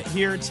join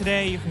here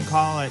today, you can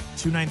call at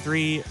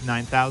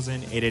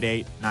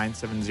 293-9000,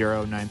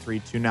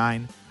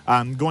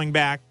 888-970-9329. Going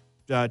back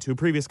to a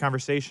previous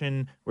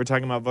conversation, we're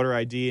talking about voter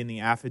ID and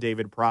the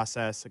affidavit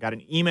process. I got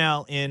an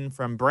email in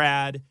from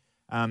Brad.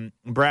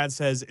 Brad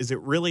says, is it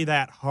really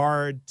that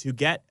hard to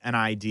get an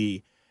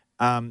ID?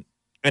 And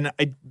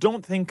I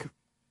don't think...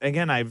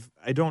 Again, I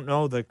don't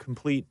know the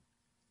complete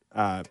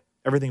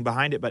everything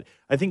behind it, but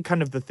I think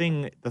kind of the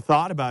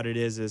thought about it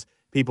is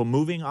people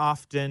moving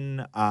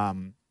often.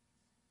 And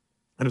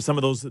some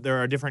of those, there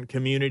are different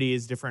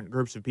communities, different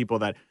groups of people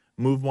that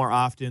move more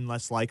often,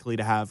 less likely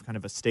to have kind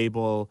of a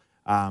stable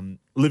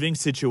living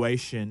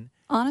situation.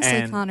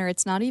 Honestly, Conner,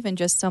 it's not even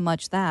just so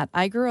much that.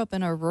 I grew up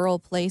in a rural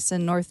place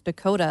in North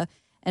Dakota,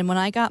 And when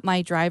I got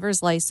my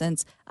driver's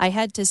license, I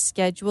had to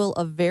schedule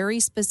a very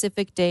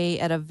specific day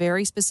at a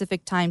very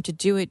specific time to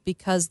do it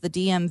because the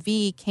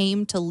DMV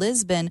came to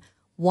Lisbon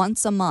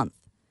once a month.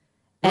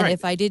 And Right.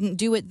 if I didn't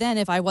do it then,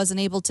 if I wasn't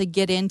able to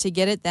get in to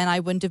get it, then I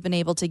wouldn't have been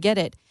able to get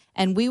it.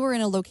 And we were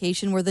in a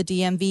location where the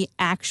DMV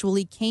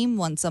actually came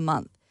once a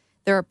month.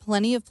 There are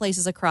plenty of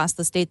places across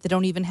the state that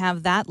don't even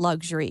have that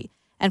luxury.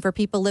 And for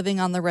people living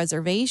on the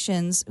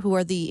reservations, who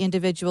are the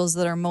individuals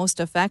that are most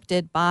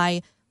affected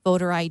by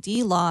voter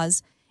ID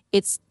laws,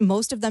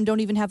 most of them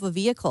don't even have a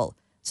vehicle.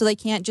 So they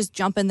can't just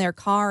jump in their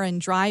car and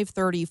drive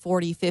 30,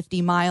 40,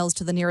 50 miles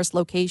to the nearest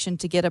location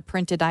to get a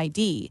printed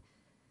ID.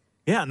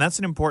 Yeah, and that's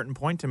an important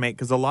point to make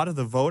because a lot of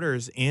the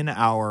voters in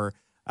our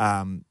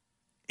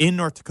in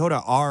North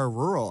Dakota are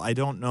rural. I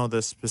don't know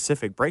the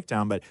specific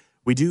breakdown, but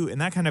we do, and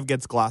that kind of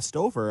gets glossed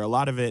over. A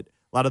lot of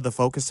the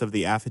focus of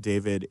the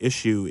affidavit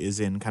issue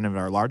is in kind of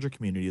our larger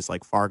communities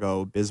like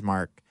Fargo,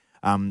 Bismarck,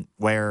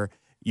 where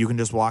you can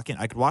just walk in.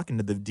 I could walk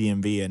into the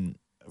DMV, and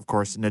of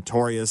course,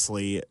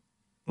 notoriously,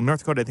 in North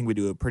Dakota, I think we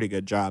do a pretty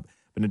good job,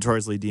 but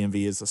notoriously,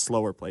 DMV is a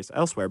slower place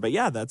elsewhere. But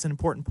yeah, that's an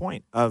important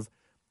point of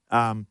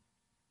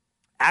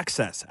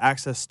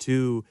access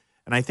to,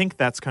 and I think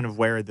that's kind of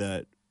where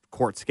the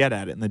courts get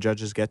at it and the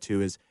judges get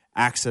to is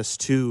access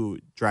to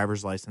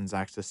driver's license,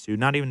 access to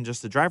not even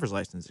just a driver's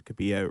license. It could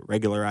be a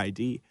regular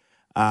ID.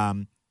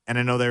 And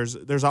I know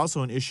there's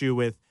also an issue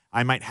with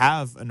I might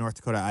have a North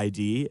Dakota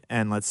ID,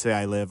 and let's say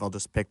I'll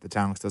just pick the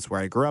town because that's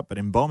where I grew up, but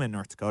in Bowman,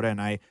 North Dakota, and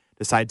I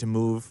decide to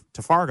move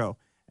to Fargo,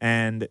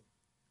 and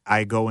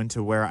I go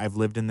into where I've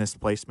lived in this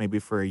place maybe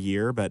for a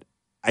year, but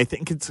I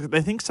think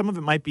some of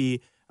it might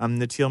be,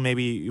 Natil,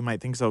 maybe you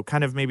might think so,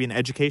 kind of maybe an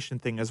education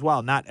thing as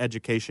well. Not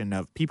education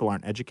of people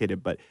aren't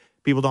educated, but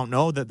people don't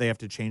know that they have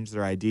to change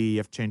their ID. You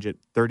have to change it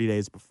 30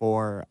 days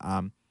before.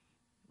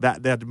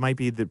 That might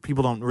be that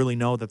people don't really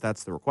know that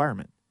that's the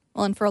requirement.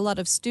 Well, and for a lot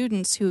of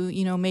students who,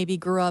 maybe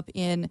grew up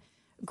in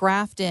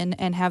Grafton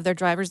and have their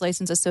driver's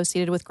license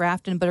associated with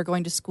Grafton but are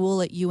going to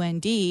school at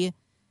UND,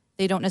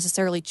 they don't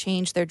necessarily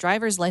change their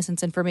driver's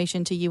license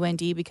information to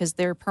UND because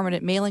their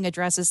permanent mailing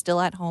address is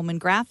still at home in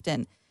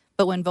Grafton.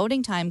 But when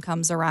voting time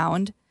comes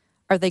around,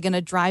 are they going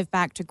to drive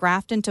back to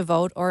Grafton to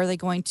vote, or are they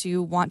going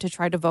to want to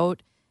try to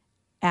vote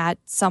at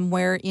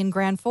somewhere in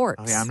Grand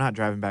Forks? Oh, yeah, I'm not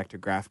driving back to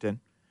Grafton.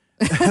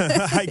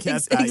 I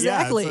get that.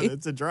 Exactly. Yeah,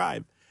 it's a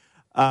drive.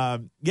 So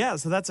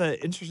that's an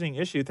interesting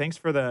issue. Thank you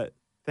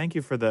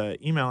for the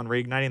email and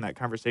reigniting that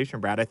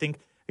conversation, Brad. I think,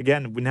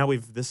 again,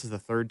 this is the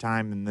third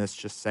time in this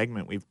just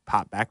segment we've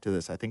popped back to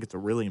this. I think it's a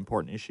really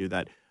important issue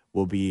that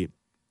we'll be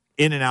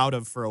in and out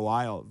of for a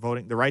while.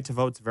 Voting, the right to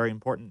vote is very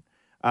important.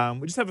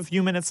 We just have a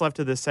few minutes left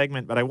of this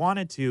segment, but I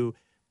wanted to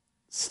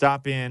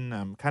stop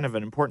in kind of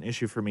an important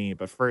issue for me.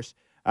 But first,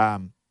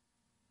 because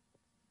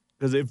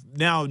if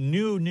now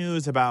new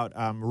news about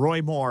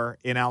Roy Moore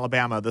in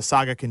Alabama, the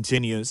saga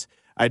continues.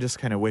 I just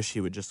kind of wish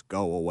he would just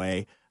go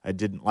away. I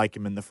didn't like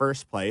him in the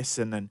first place,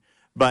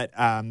 but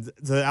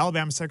the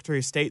Alabama Secretary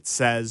of State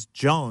says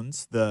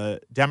Jones, the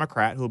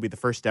Democrat, who will be the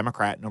first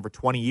Democrat in over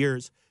 20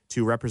 years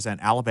to represent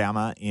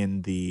Alabama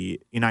in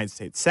the United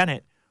States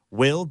Senate,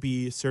 will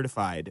be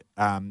certified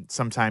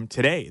sometime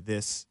today,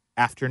 this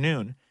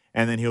afternoon,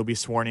 and then he'll be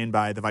sworn in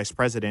by the vice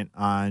president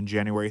on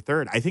January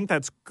 3rd. I think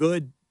that's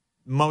good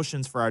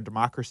motions for our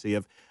democracy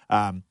of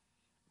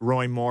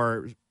Roy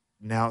Moore,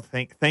 now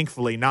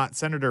thankfully not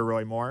Senator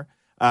Roy Moore,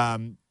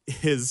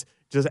 is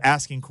just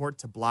asking court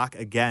to block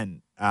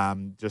again,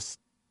 just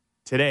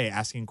today,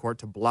 asking court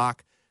to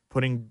block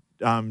putting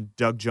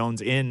Doug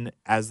Jones in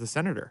as the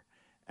senator.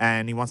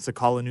 And he wants to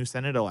call a new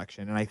Senate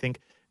election. And I think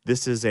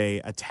this is a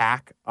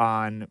attack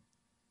on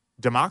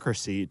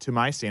democracy, to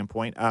my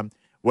standpoint.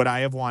 What I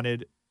have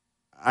wanted,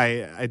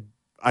 I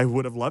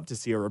would have loved to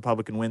see a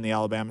Republican win the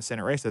Alabama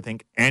Senate race. I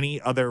think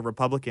any other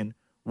Republican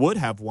would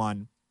have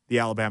won the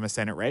Alabama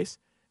Senate race,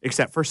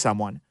 except for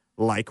someone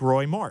like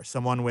Roy Moore,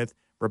 someone with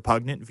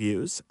repugnant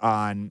views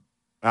on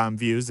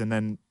views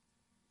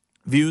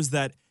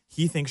that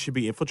he thinks should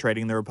be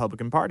infiltrating the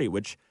Republican Party,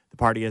 which the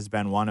party has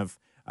been one of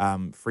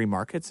free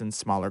markets and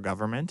smaller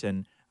government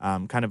and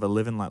kind of a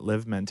live and let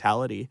live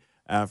mentality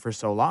for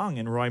so long.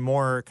 And Roy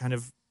Moore kind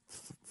of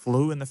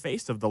flew in the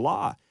face of the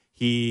law.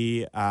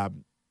 He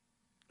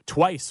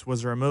twice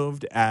was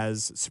removed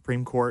as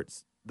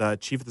the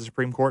chief of the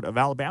Supreme Court of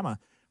Alabama.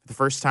 For the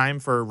first time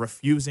for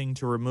refusing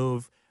to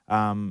remove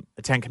a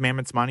Ten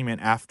Commandments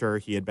monument after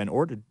he had been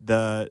ordered.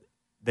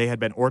 They had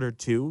been ordered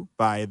to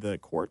by the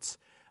courts.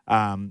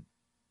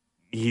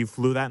 He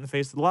flew that in the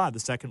face of the law. The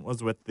second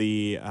was with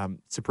the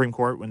Supreme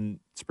Court when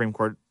Supreme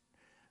Court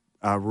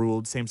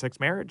ruled same-sex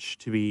marriage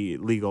to be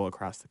legal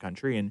across the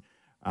country,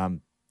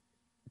 and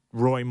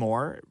Roy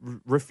Moore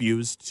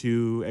refused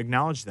to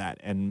acknowledge that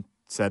and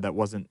said that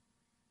wasn't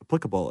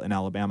applicable in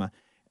Alabama,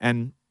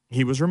 and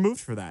he was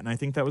removed for that. And I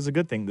think that was a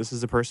good thing. This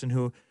is a person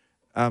who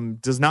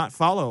does not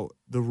follow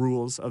the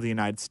rules of the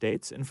United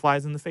States and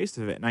flies in the face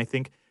of it. And I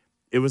think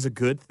it was a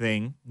good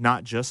thing,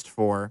 not just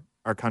for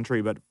our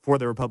country, but for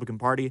the Republican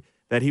Party,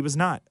 that he was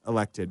not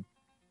elected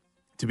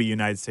to be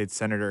United States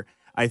Senator.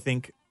 I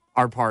think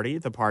our party,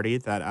 the party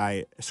that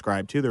I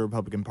ascribe to, the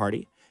Republican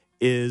Party,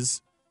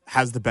 has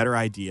the better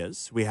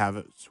ideas. We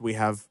have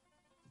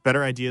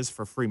better ideas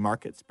for free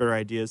markets, better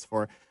ideas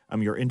for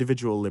your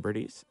individual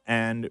liberties,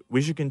 and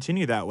we should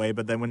continue that way.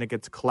 But then when it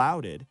gets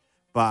clouded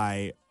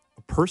by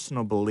a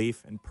personal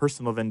belief and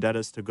personal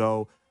vendettas to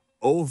go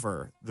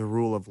over the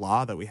rule of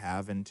law that we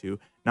have and to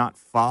not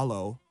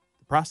follow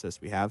the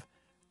process we have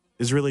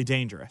is really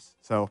dangerous.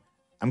 So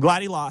I'm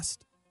glad he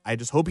lost. I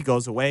just hope he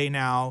goes away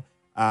now.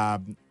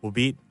 We'll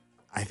beat.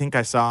 I think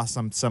I saw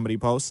somebody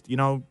post,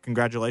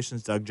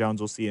 congratulations, Doug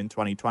Jones. We'll see you in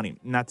 2020.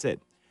 And that's it.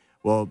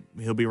 Well,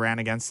 he'll be ran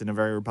against in a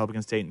very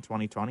Republican state in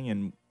 2020,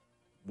 and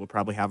we'll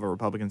probably have a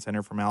Republican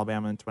senator from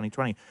Alabama in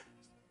 2020.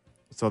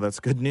 So that's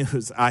good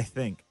news, I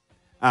think.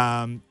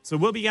 So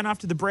we'll be getting off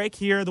to the break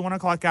here, the 1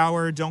 o'clock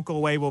hour. Don't go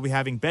away. We'll be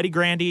having Betty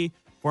Grandy,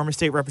 former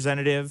state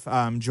representative,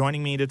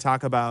 joining me to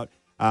talk about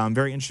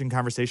very interesting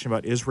conversation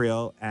about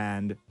Israel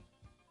and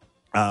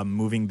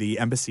moving the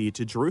embassy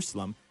to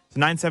Jerusalem. So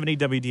 970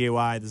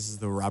 WDAY, this is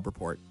the Rob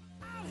Report.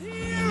 Out here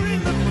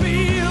in the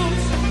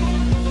fields,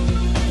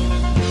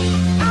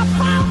 I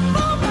fight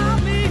for my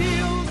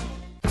meals.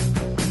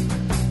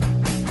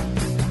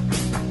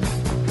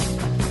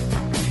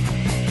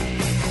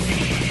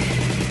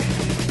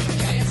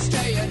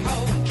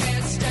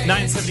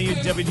 970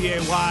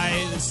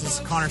 WDAY, this is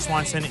Conner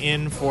Swanson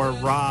in for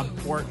Rob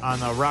Report on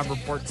the Rob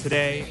Report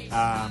today.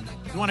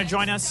 If you want to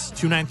join us,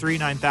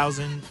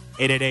 293-9000,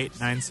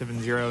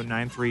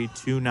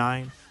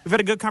 888-970-9329. We've had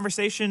a good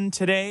conversation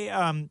today.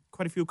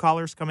 Quite a few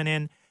callers coming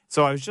in.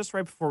 So I was just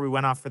right before we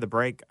went off for the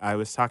break, I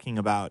was talking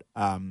about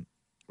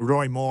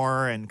Roy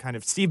Moore and kind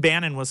of Steve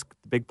Bannon was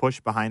the big push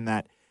behind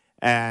that.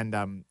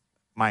 And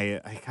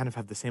I kind of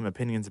have the same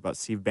opinions about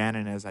Steve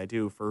Bannon as I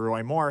do for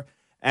Roy Moore.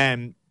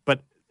 But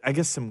I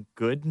guess some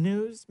good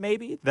news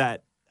maybe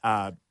that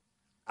I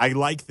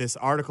like this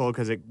article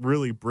because it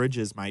really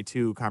bridges my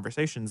two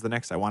conversations. The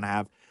next I want to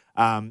have.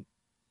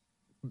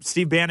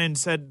 Steve Bannon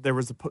said there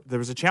was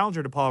a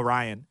challenger to Paul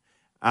Ryan.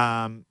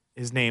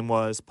 His name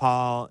was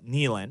Paul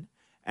Nealon,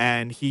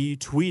 and he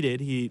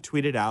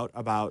tweeted out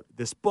about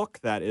this book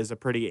that is a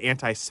pretty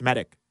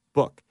anti-Semitic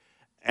book,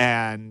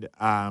 and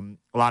a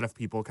lot of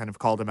people kind of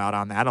called him out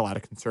on that. A lot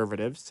of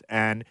conservatives,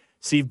 and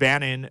Steve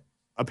Bannon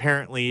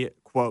apparently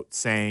quote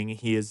saying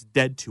he is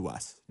dead to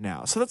us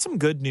now. So that's some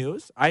good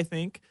news, I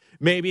think.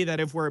 Maybe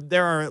that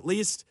there are at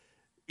least.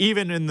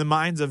 Even in the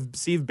minds of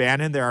Steve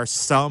Bannon, there are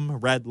some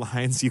red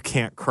lines you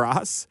can't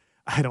cross.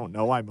 I don't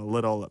know. I'm a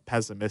little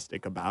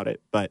pessimistic about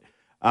it, but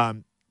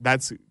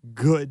that's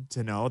good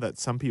to know that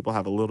some people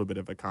have a little bit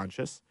of a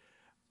conscience.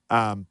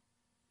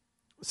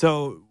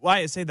 So why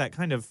I say that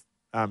kind of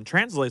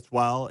translates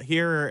well.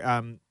 Here,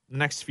 the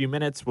next few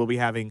minutes, we'll be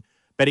having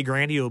Betty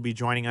Grandy will be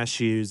joining us.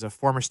 She's a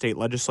former state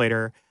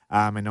legislator.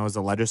 I know as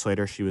a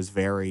legislator, she was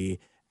very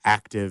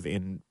active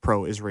in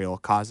pro-Israel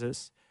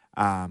causes.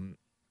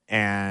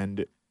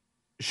 And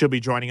she'll be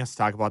joining us to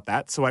talk about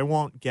that. So I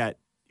won't get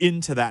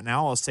into that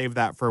now. I'll save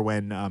that for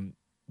when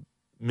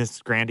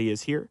Miss Grandy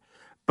is here.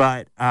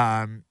 But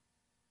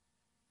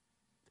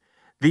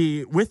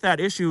with that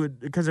issue,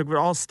 because it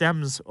all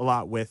stems a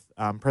lot with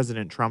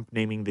President Trump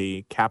naming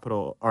the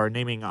capital or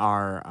naming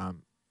our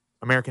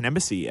American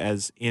embassy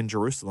as in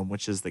Jerusalem,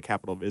 which is the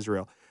capital of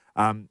Israel.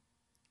 I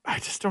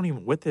just don't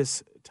even, with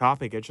this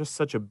topic, it's just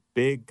such a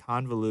big,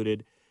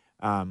 convoluted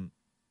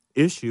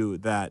issue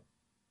that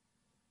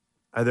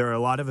there are a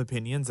lot of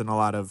opinions and a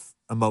lot of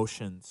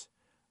emotions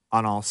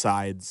on all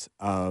sides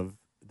of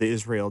the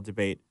Israel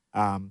debate.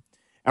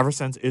 Ever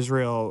since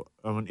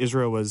when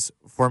Israel was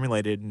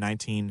formulated in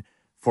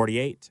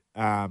 1948,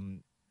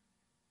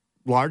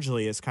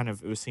 largely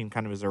it was seen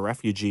kind of as a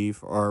refuge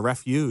for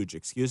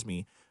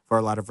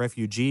a lot of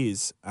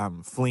refugees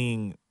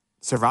fleeing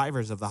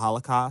survivors of the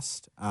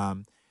Holocaust,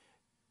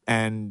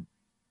 and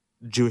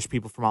Jewish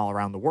people from all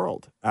around the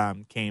world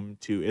came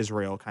to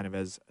Israel kind of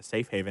as a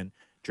safe haven,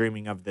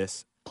 dreaming of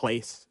this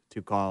place to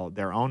call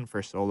their own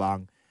for so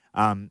long.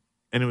 And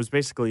it was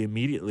basically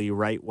immediately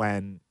right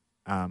when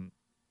there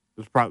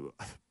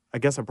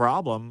was a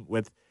problem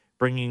with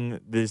bringing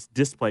this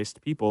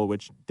displaced people,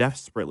 which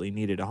desperately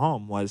needed a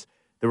home, was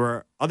there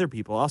were other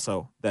people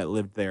also that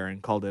lived there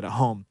and called it a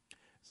home.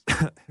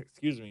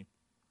 Excuse me.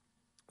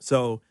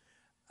 So,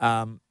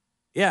 so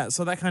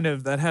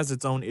that has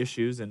its own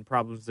issues and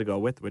problems to go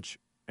with, which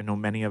I know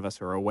many of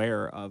us are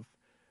aware of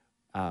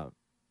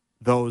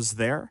those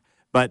there.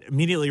 But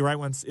immediately, right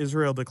once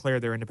Israel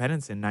declared their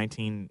independence in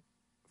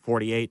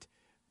 1948,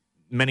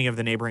 many of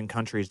the neighboring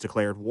countries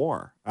declared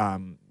war.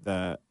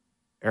 The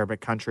Arabic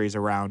countries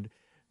around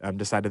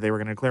decided they were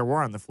going to declare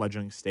war on the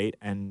fledgling state,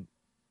 and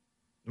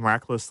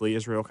miraculously,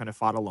 Israel kind of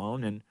fought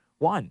alone and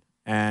won.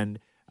 And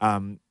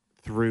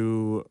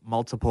through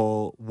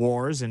multiple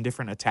wars and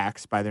different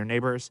attacks by their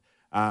neighbors,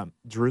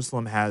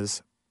 Jerusalem, I'm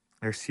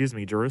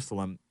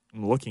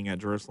looking at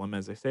Jerusalem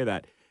as I say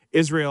that,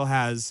 Israel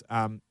has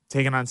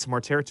taken on some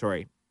more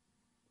territory.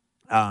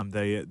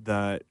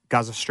 The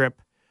Gaza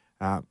Strip,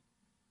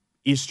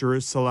 East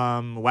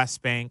Jerusalem,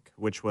 West Bank,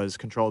 which was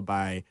controlled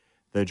by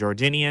the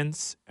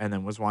Jordanians, and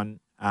then was one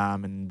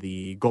and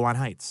the Golan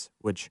Heights,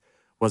 which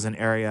was an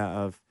area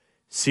of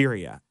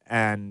Syria.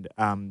 And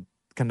kind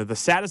of the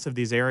status of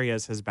these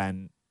areas has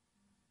been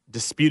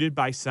disputed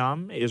by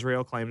some.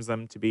 Israel claims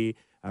them to be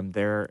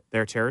their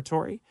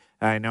territory.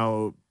 I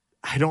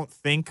don't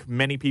think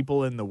many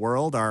people in the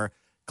world are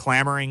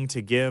clamoring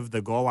to give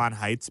the Golan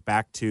Heights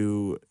back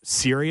to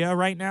Syria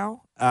right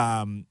now,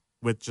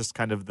 with just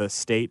kind of the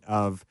state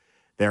of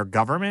their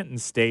government and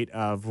state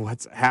of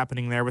what's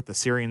happening there with the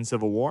Syrian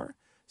civil war.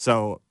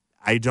 So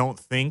I don't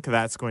think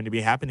that's going to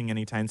be happening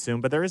anytime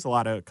soon, but there is a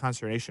lot of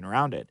consternation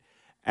around it.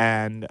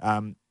 And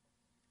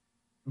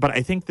but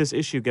I think this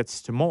issue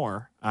gets to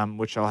more,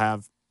 which I'll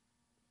have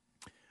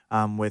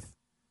with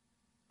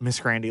Ms.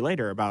 Grandy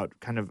later, about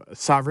kind of a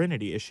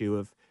sovereignty issue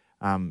of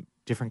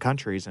different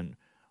countries and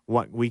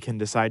what we can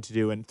decide to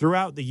do. And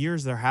throughout the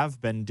years, there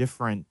have been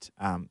different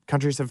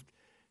countries have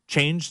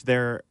changed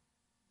their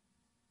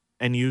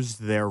and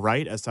used their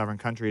right as sovereign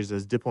countries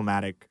as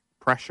diplomatic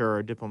pressure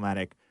or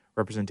diplomatic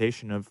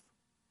representation of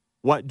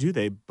what do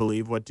they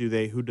believe, who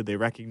do they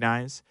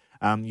recognize.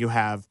 You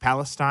have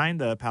Palestine,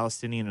 the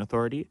Palestinian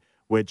Authority,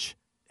 which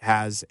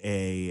has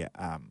a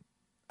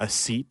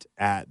seat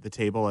at the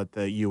table at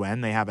the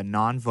UN. They have a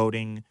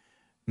non-voting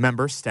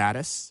member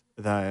status,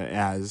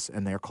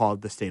 and they're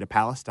called the State of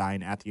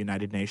Palestine at the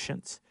United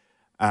Nations.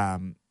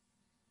 Though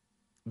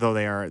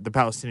the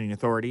Palestinian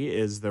Authority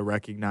is the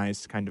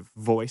recognized kind of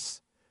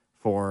voice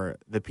for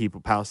the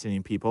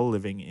Palestinian people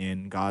living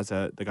in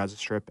Gaza, the Gaza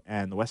Strip,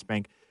 and the West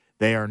Bank.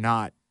 They are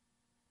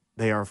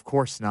of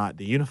course not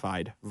the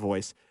unified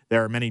voice.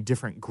 There are many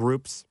different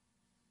groups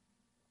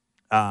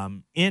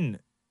in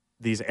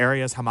these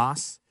areas.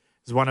 Hamas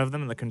is one of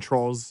them that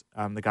controls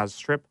the Gaza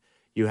Strip.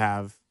 You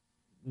have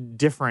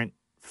different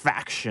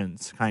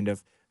factions kind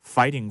of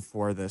fighting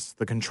for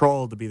the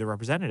control to be the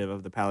representative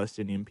of the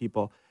Palestinian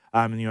people.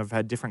 And you have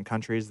had different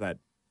countries that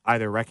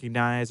either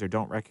recognize or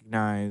don't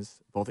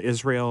recognize both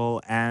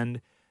Israel and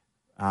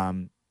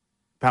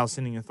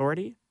Palestinian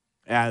Authority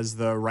as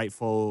the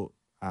rightful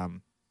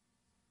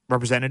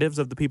representatives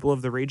of the people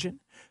of the region.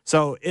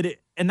 So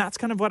and that's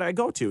kind of what I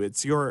go to.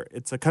 It's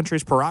a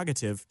country's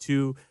prerogative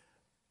to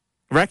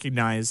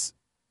recognize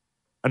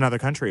another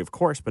country, of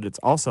course, but it's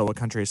also a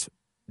country's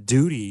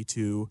duty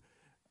to,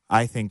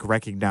 I think,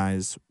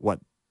 recognize what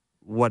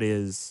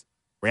is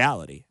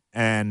reality.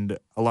 And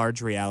a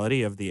large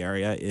reality of the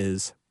area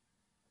is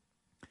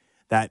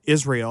that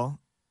Israel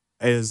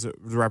is the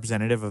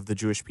representative of the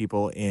Jewish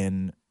people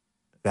in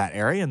that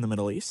area in the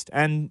Middle East,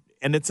 and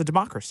it's a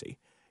democracy.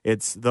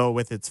 It's, though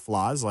with its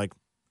flaws, like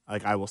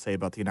I will say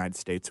about the United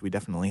States, we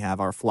definitely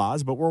have our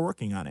flaws, but we're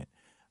working on it.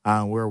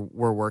 We're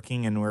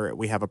working, and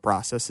we have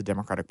a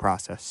democratic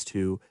process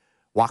to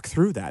walk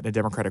through that. A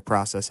democratic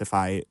process. If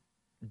I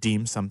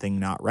deem something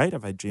not right,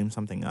 if I deem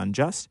something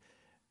unjust,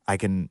 I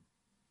can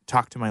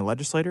talk to my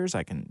legislators.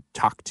 I can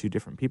talk to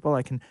different people.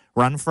 I can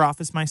run for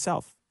office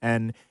myself,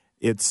 and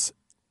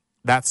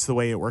that's the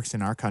way it works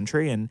in our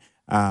country. And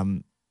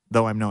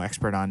though I'm no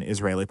expert on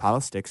Israeli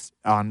politics,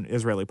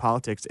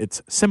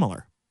 it's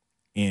similar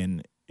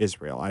in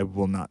Israel. I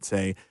will not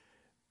say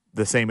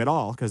the same at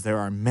all, because there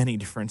are many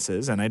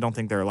differences, and I don't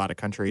think there are a lot of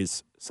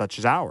countries such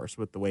as ours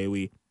with the way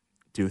we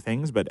do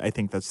things, but I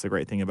think that's the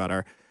great thing about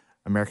our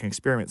American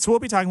experiment. So we'll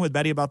be talking with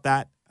Betty about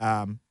that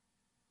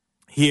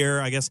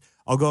here. I guess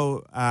I'll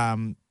go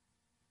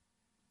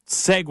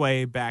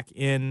segue back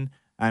in.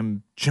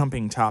 I'm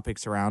jumping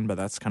topics around, but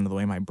that's kind of the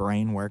way my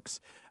brain works.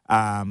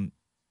 I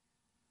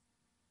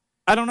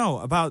don't know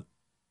about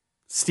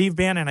Steve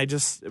Bannon.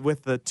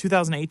 With the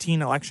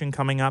 2018 election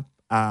coming up,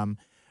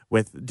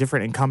 with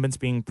different incumbents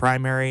being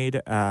primaried,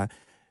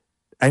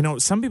 I know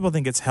some people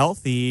think it's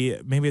healthy.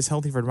 Maybe it's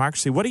healthy for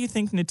democracy. What do you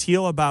think,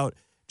 Natil, about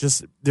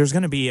there's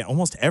going to be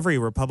almost every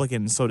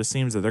Republican, so it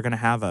seems, that they're going to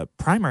have a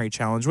primary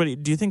challenge?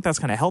 Do you think that's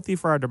kind of healthy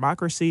for our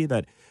democracy,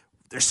 that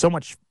there's so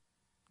much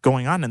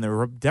going on, and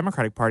the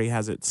Democratic Party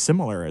has it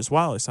similar as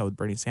well as with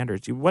Bernie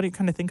Sanders? What do you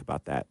kind of think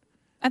about that?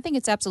 I think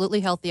it's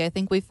absolutely healthy. I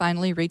think we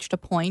finally reached a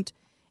point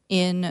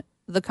in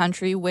the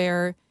country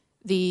where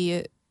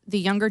the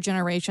younger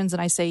generations,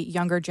 and I say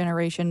younger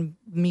generation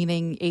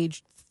meaning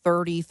age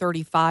 30,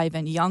 35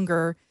 and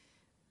younger,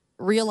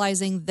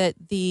 realizing that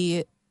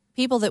the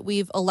people that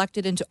we've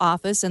elected into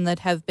office and that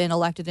have been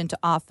elected into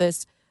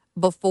office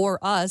before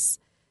us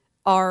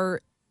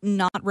are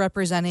not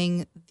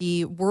representing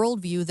the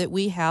worldview that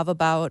we have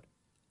about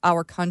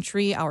our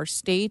country, our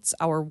states,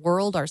 our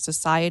world, our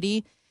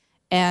society.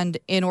 And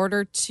in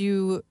order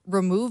to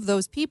remove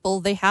those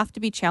people, they have to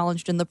be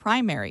challenged in the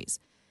primaries.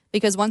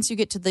 Because once you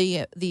get to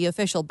the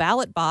official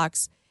ballot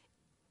box,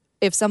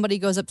 if somebody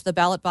goes up to the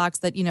ballot box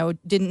that,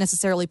 didn't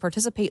necessarily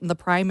participate in the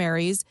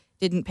primaries,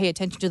 didn't pay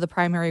attention to the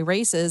primary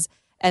races,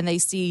 and they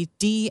see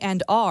D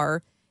and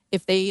R,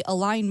 if they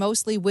align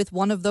mostly with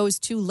one of those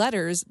two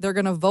letters, they're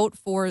going to vote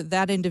for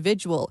that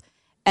individual.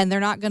 And they're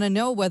not going to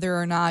know whether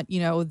or not,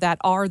 that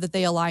R that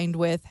they aligned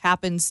with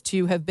happens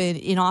to have been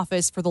in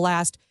office for the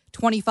last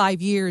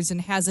 25 years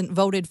and hasn't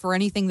voted for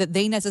anything that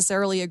they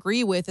necessarily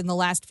agree with in the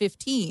last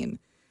 15.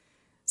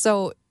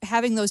 So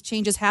having those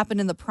changes happen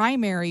in the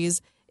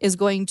primaries is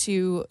going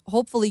to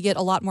hopefully get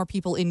a lot more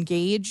people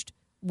engaged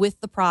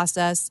with the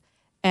process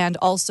and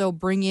also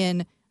bring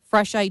in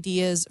fresh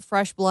ideas,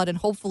 fresh blood, and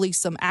hopefully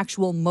some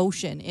actual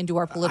motion into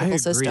our political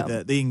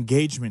system. The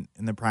engagement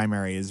in the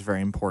primary is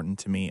very important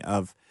to me.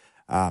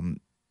 I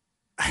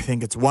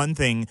think it's one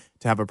thing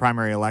to have a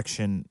primary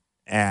election,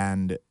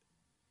 but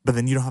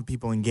then you don't have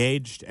people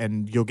engaged,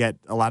 and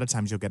a lot of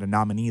times you'll get a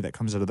nominee that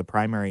comes out of the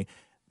primary,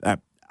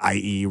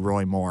 i.e.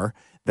 Roy Moore,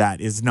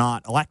 that is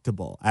not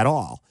electable at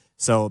all.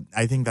 So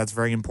I think that's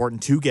very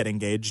important to get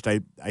engaged. I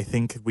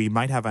think we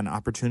might have an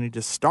opportunity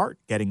to start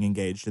getting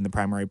engaged in the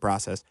primary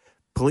process.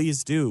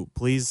 Please do.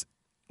 Please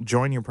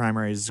join your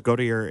primaries.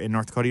 In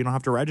North Dakota, you don't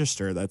have to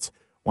register. That's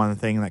one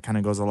thing that kind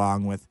of goes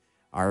along with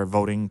our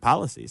voting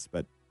policies.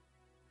 But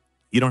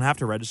you don't have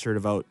to register to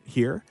vote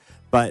here.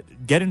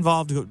 But get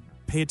involved.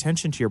 Pay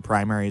attention to your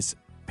primaries.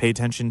 Pay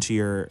attention to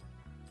your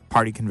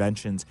party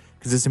conventions,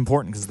 because it's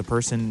important, because the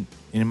person,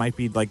 and it might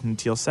be like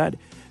Natil said,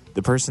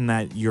 the person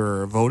that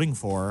you're voting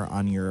for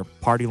on your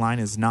party line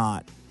is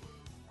not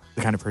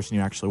the kind of person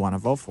you actually want to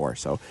vote for.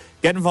 So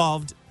get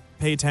involved,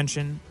 pay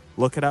attention,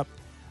 look it up.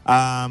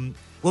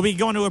 We'll be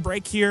going to a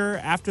break here.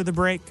 After the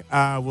break,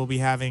 we'll be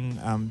having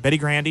Betty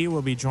Grandy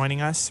will be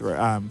joining us.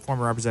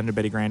 Former Representative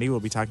Betty Grandy will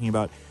be talking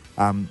about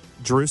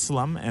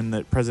Jerusalem and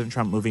that President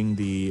Trump moving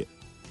the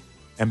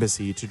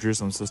embassy to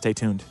Jerusalem. So stay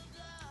tuned.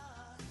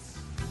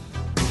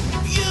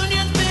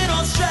 Union's been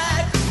on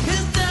strike.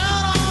 He's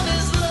down on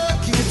his luck.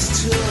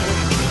 It's tough.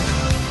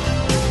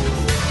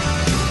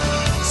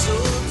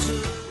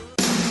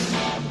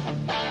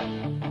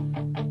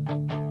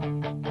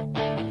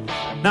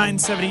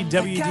 970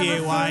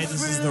 WDAY.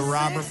 This is the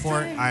Rob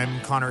Report.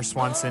 I'm Conner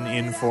Swanson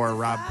in for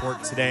Rob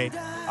Port today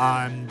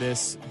on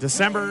this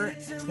December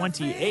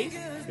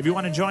 28th. If you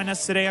want to join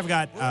us today, I've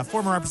got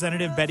former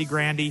Representative Betty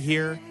Grandy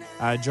here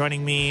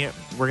joining me.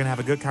 We're going to have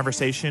a good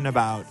conversation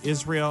about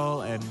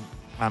Israel and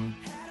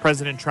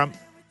President Trump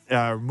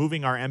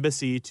moving our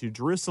embassy to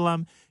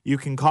Jerusalem. You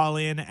can call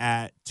in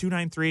at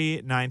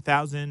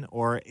 293-9000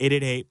 or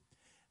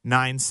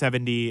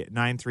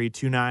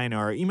 888-970-9329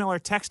 or email or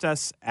text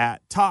us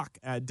at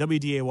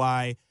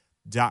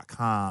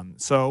talk@wday.com.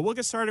 So we'll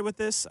get started with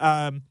this.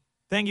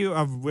 Thank you.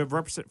 We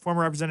have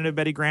former Representative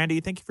Betty Grandy.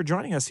 Thank you for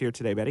joining us here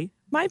today, Betty.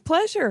 My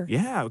pleasure.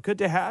 Yeah, good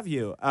to have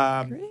you.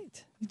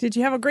 Great. Did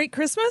you have a great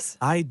Christmas?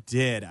 I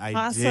did.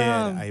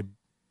 Awesome. I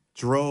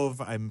drove.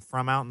 I'm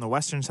from out in the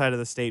western side of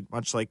the state,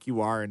 much like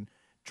you are, and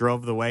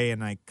drove the way.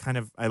 And I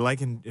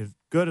like, as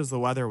good as the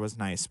weather was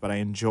nice, but I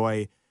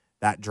enjoy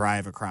that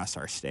drive across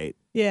our state.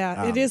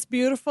 Yeah, it is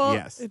beautiful.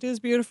 Yes. It is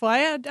beautiful. I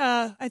had,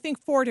 I think,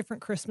 4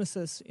 different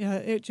Christmases.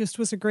 It just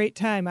was a great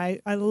time. I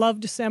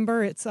love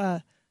December. It's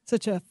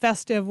such a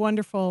festive,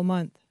 wonderful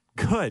month.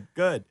 Good.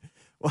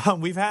 Well,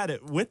 we've had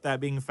it, with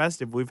that being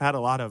festive, we've had a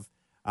lot of,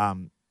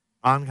 on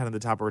kind of the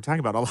top we're talking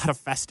about, a lot of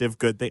festive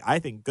good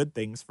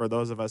things for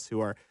those of us who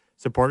are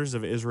supporters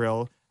of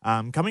Israel,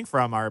 coming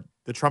from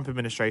the Trump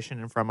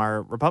administration and from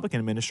our Republican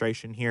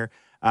administration here.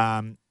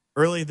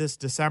 Early this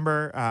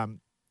December, the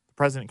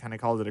president kind of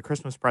called it a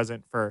Christmas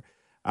present for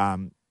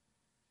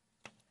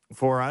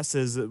us,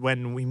 is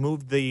when we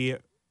moved the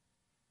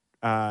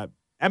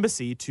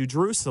embassy to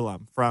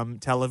Jerusalem from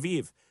Tel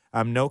Aviv.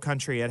 No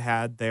country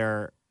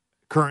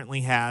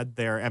currently had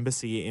their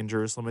embassy in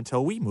Jerusalem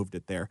until we moved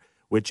it there,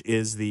 which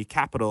is the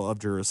capital of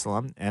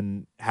Jerusalem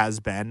and has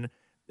been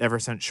ever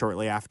since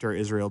shortly after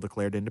Israel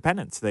declared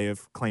independence. They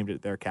have claimed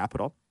it their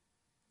capital.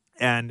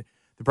 And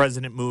the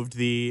president moved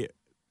the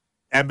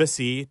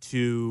embassy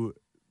to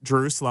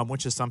Jerusalem,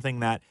 which is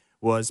something that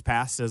was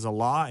passed as a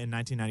law in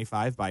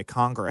 1995 by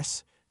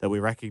Congress, that we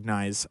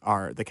recognize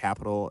the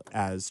capital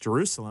as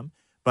Jerusalem.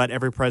 But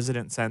every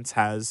president since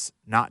has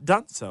not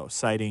done so,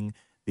 citing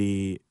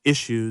the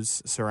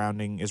issues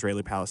surrounding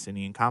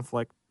Israeli-Palestinian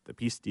conflict, the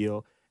peace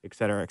deal, et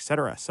cetera, et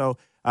cetera. So,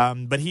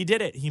 but he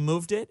did it. He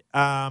moved it.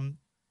 And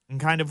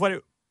kind of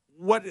what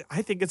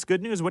I think it's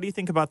good news. What do you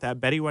think about that,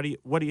 Betty?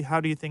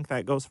 How do you think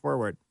that goes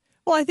forward?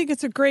 Well, I think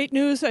it's great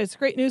news. It's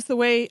great news the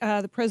way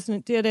the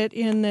president did it,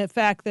 in the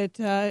fact that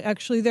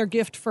actually their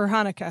gift for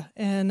Hanukkah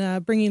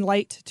and bringing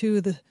light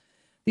to the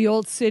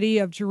old city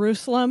of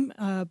Jerusalem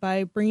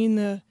by bringing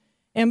the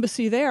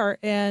embassy there.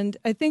 And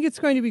I think it's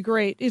going to be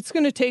great. It's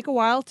going to take a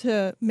while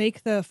to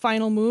make the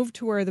final move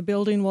to where the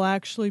building will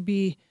actually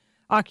be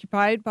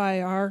occupied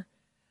by our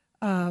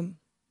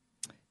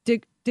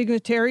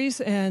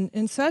dignitaries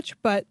and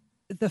such. But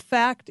the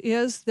fact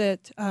is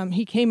that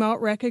he came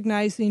out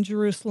recognizing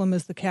Jerusalem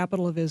as the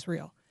capital of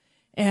Israel.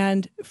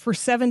 And for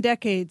 7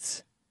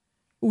 decades,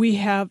 we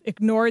have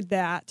ignored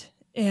that.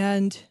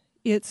 And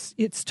it's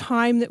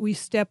time that we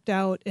stepped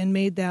out and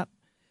made that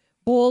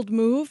bold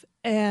move.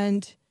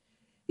 And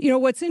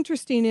what's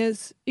interesting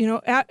is,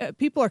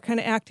 people are kind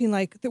of acting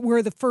like that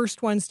we're the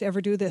first ones to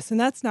ever do this, and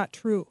that's not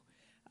true.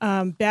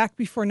 Back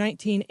before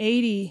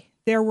 1980,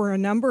 there were a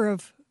number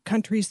of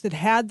countries that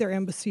had their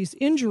embassies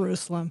in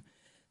Jerusalem.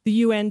 The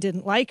UN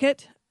didn't like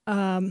it,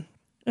 and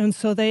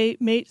so they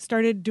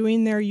started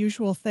doing their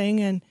usual thing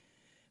and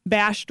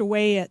bashed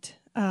away at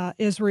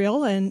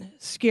Israel and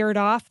scared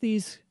off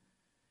these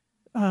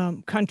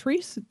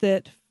countries.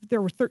 That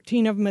there were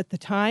 13 of them at the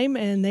time,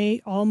 and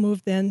they all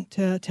moved then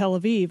to Tel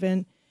Aviv.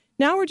 And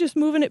now we're just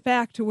moving it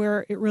back to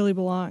where it really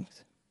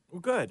belongs.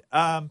 Well, good.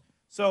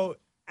 So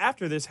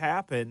after this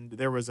happened,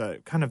 there was a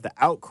kind of the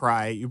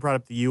outcry. You brought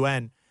up the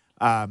UN.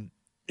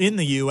 In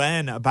the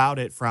UN about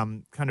it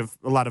from kind of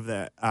a lot of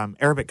the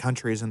Arabic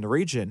countries in the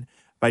region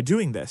by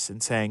doing this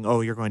and saying,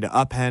 oh, you're going to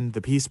upend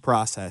the peace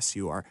process.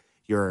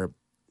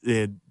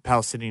 The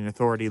Palestinian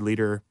Authority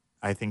leader,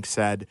 I think,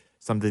 said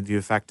something to the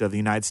effect of the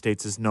United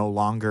States is no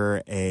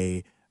longer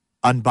a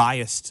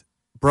unbiased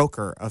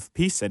broker of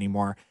peace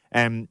anymore.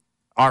 And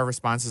our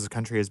response as a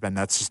country has been,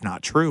 that's just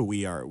not true.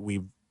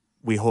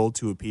 We hold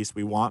to a peace.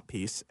 We want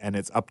peace, and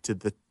it's up to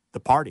the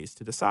parties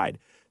to decide.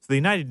 So the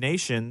United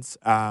Nations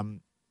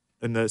and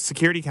the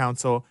Security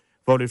Council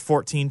voted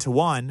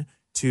 14-1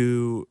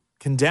 to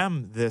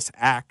condemn this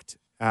act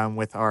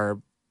with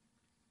our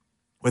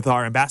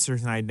ambassador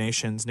to the United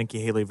Nations,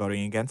 Nikki Haley,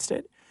 voting against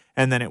it.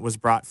 And then it was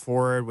brought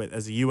forward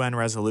as a UN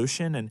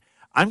resolution. And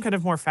I'm kind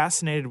of more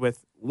fascinated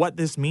with what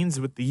this means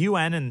with the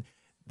UN and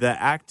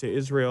the act to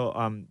Israel,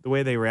 the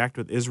way they react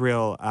with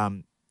Israel.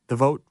 The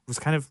vote was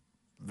kind of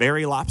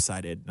very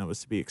lopsided, and it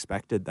was to be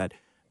expected that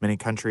many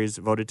countries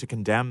voted to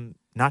condemn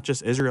not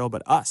just Israel,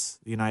 but us,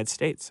 the United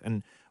States.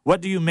 And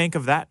what do you make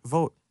of that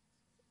vote?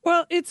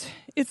 Well, it's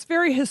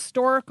very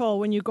historical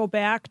when you go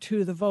back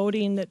to the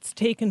voting that's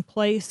taken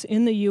place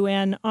in the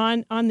UN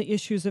on the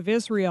issues of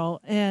Israel.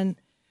 And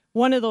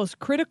one of those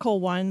critical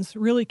ones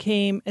really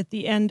came at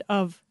the end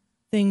of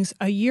things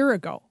a year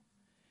ago.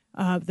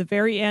 The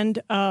very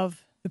end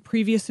of the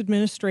previous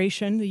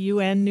administration, the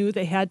UN knew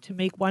they had to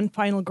make one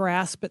final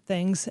grasp at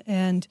things.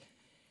 And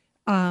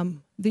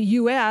the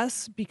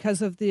U.S.,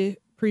 because of the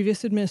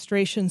previous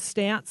administration's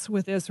stance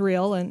with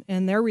Israel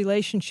and their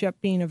relationship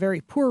being a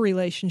very poor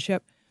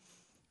relationship,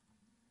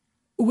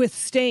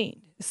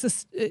 withstained.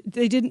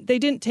 They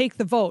didn't take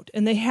the vote,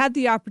 and they had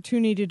the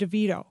opportunity to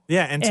veto.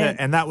 Yeah,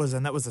 and that was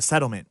a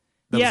settlement.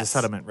 That was a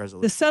settlement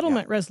resolution. The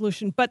settlement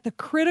resolution, but the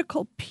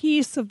critical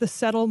piece of the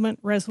settlement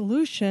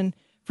resolution,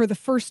 for the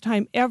first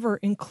time ever,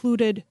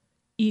 included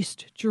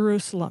East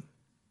Jerusalem.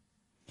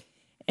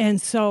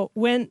 And so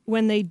when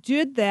they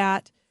did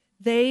that,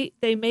 they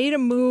made a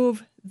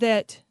move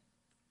that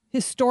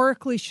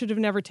historically should have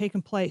never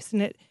taken place,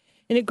 and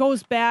it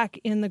goes back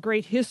in the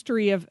great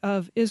history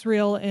of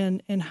Israel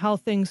and how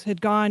things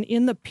had gone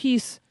in the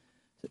peace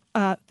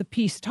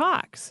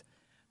talks.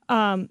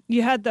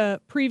 You had the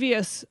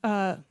previous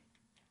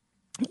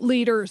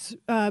leaders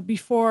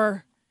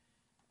before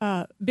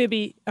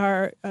Bibi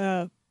or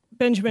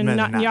Benjamin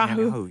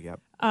Netanyahu yep.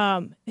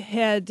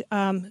 had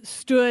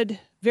stood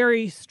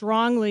very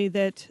strongly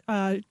that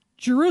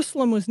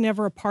Jerusalem was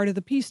never a part of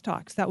the peace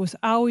talks. That was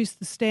always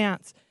the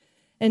stance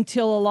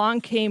until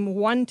along came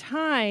one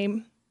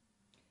time,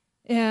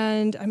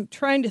 and I'm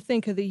trying to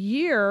think of the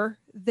year,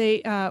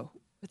 they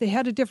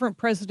had a different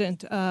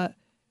president, Barak.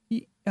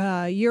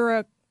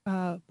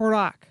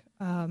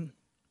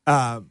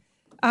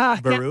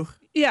 Baruch.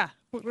 Yeah.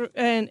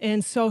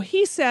 And so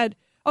he said,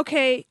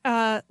 okay,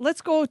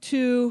 let's go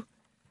to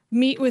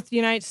meet with the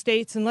United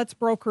States and let's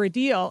broker a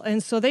deal.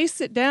 And so they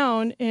sit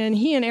down, and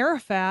he and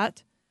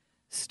Arafat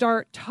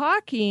start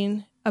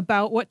talking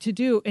about what to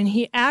do. And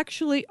he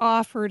actually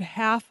offered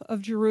half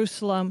of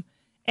Jerusalem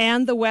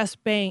and the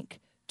West Bank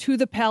to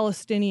the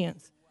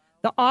Palestinians.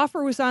 The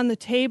offer was on the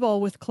table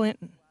with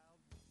Clinton.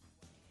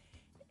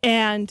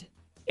 And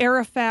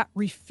Arafat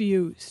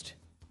refused.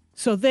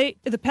 So the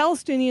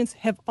Palestinians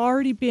have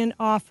already been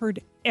offered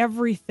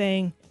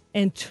everything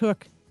and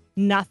took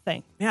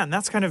nothing. Yeah, and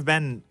that's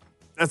been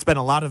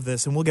a lot of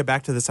this, and we'll get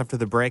back to this after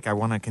the break. I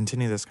want to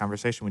continue this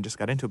conversation. We just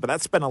got into it, but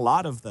that's been a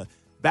lot of the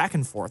back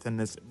and forth and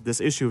this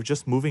issue of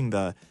just moving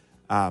the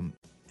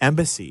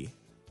embassy.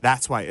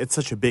 That's why it's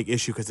such a big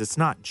issue, because it's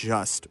not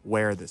just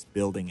where this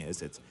building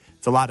is. It's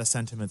a lot of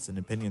sentiments and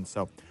opinions.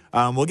 So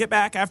we'll get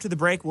back after the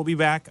break. We'll be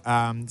back.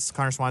 This is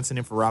Conner Swanson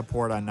in for Rob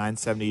Port on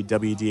 970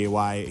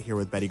 WDAY here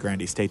with Betty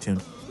Grandy. Stay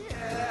tuned.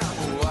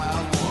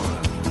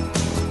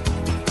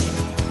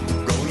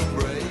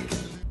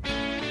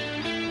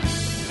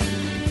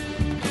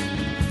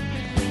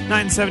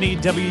 970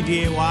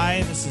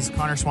 WDAY. This is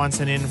Conner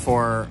Swanson in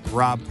for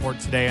Rob Port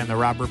today on the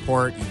Rob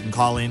Report. You can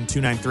call in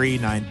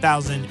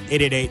 293-9000,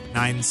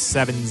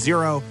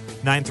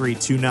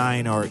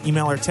 888-970-9329, or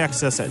email or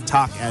text us at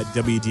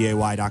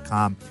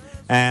talk@wday.com.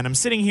 And I'm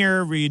sitting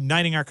here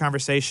reuniting our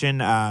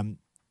conversation.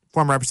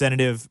 Former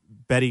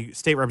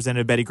State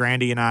Representative Betty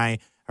Grandy and I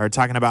are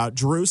talking about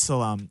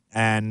Jerusalem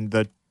and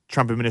the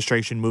Trump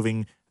administration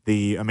moving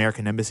the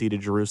American embassy to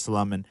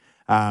Jerusalem. And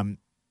I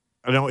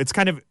know it's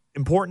kind of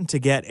important to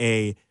get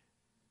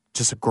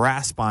just a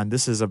grasp on.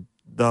 This is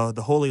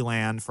the Holy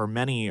Land for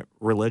many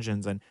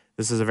religions, and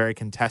this is a very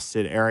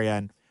contested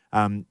area.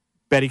 And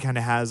Betty kind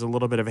of has a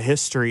little bit of a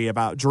history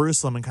about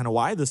Jerusalem and kind of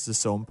why this is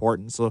so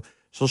important. So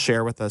she'll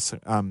share with us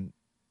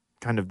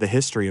kind of the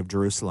history of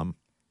Jerusalem.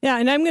 Yeah,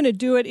 and I'm going to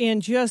do it in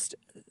just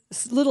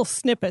little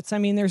snippets. I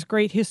mean, there's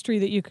great history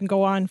that you can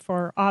go on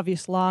for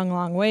obvious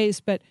long ways,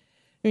 but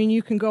I mean,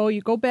 you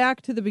go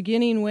back to the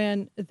beginning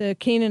when the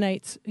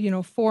Canaanites,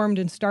 formed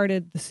and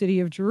started the city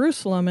of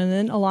Jerusalem, and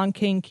then along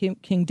came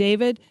King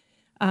David.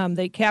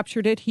 They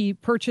captured it. He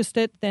purchased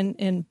it then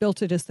and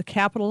built it as the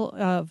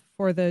capital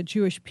for the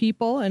Jewish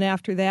people. And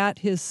after that,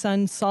 his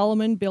son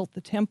Solomon built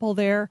the temple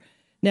there.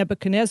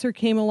 Nebuchadnezzar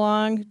came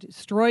along,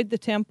 destroyed the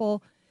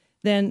temple.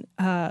 Then,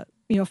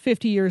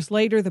 50 years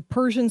later, the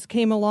Persians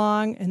came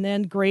along, and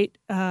then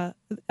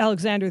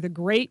Alexander the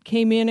Great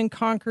came in and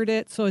conquered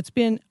it. So it's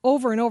been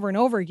over and over and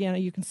over again.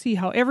 You can see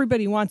how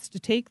everybody wants to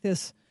take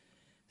this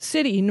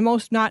city,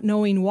 most not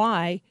knowing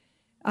why.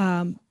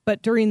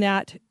 But during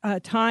that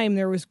time,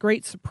 there was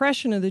great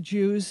suppression of the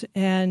Jews,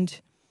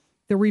 and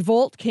the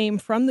revolt came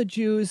from the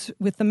Jews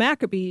with the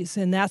Maccabees,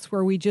 and that's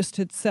where we just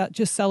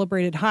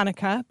celebrated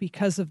Hanukkah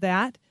because of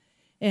that.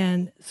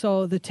 And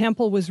so the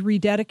temple was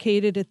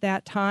rededicated at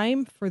that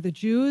time for the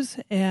Jews,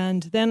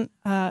 and then,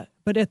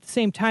 but at the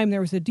same time,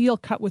 there was a deal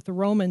cut with the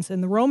Romans,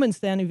 and the Romans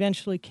then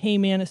eventually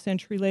came in a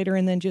century later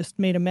and then just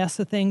made a mess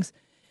of things.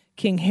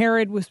 King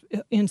Herod was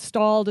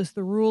installed as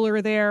the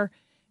ruler there,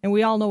 and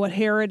we all know what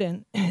Herod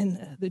and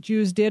the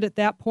Jews did at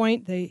that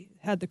point. They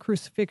had the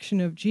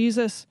crucifixion of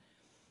Jesus,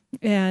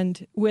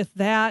 and with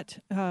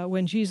that,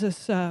 when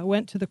Jesus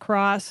went to the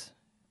cross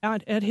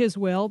at his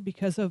will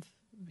because of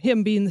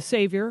him being the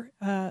Savior,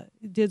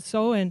 did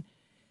so, and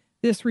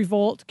this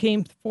revolt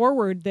came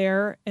forward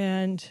there,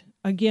 and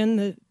again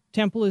the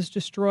temple is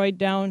destroyed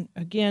down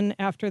again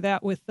after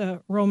that with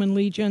the Roman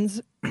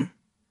legions.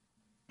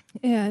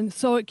 And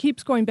so it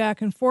keeps going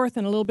back and forth,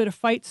 and a little bit of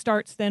fight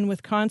starts then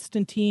with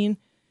Constantine.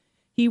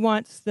 He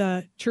wants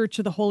the Church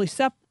of the Holy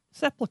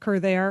Sepulchre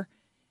there,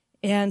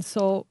 and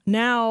so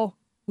now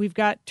we've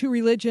got two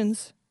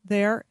religions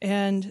there,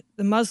 and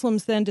the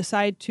Muslims then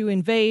decide to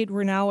invade.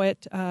 We're now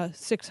at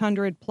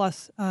 600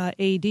 plus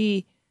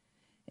AD,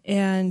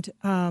 and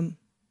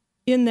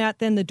in that,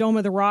 then the Dome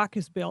of the Rock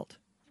is built.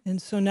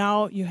 And so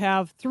now you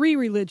have three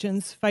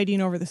religions fighting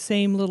over the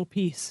same little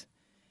piece.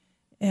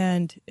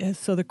 And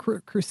so the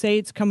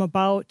Crusades come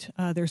about.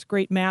 There's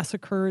great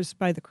massacres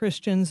by the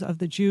Christians of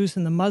the Jews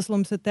and the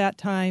Muslims at that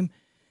time.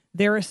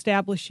 They're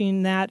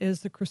establishing that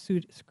as the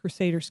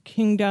Crusaders'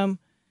 kingdom.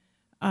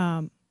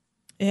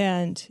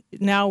 And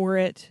now we're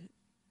at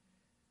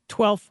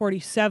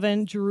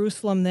 1247.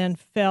 Jerusalem then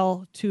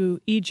fell to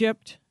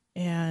Egypt,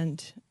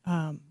 and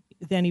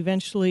then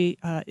eventually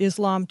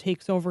Islam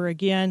takes over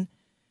again.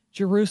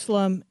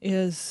 Jerusalem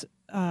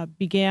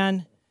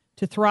began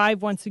to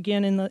thrive once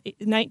again in the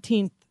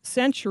 19th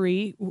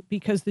century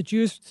because the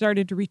Jews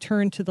started to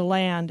return to the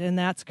land, and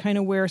that's kind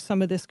of where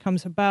some of this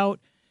comes about.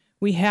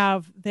 We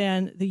have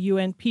then the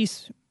UN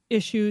peace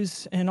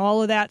issues, and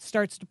all of that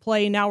starts to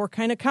play. Now we're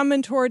kind of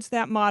coming towards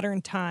that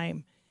modern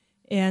time.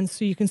 And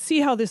so you can see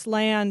how this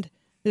land,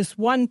 this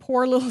one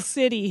poor little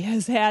city,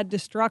 has had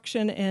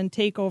destruction and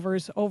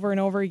takeovers over and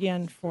over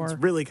again. It's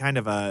really kind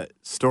of a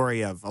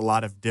story of a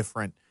lot of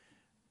different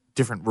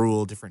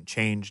rule, different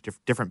change,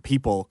 different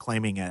people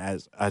claiming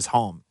it as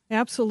home.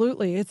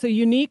 Absolutely. It's a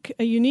unique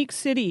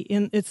city.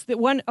 It's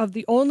one of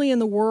the only in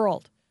the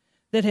world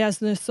that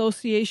has an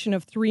association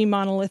of three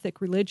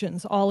monolithic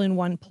religions all in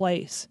one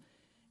place.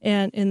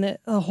 And the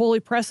holy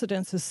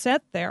precedence is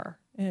set there.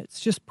 And it's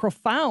just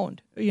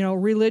profound,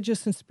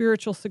 religious and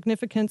spiritual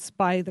significance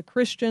by the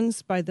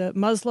Christians, by the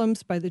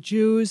Muslims, by the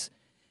Jews.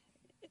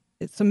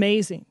 It's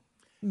amazing.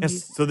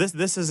 Yes, so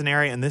this is an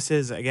area, and this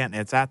is, again,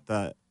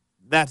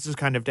 that's just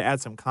kind of to add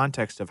some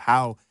context of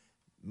how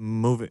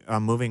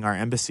moving our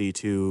embassy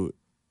to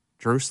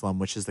Jerusalem,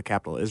 which is the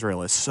capital of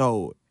Israel, is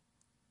so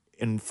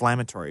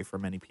inflammatory for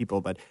many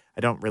people, but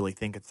I don't really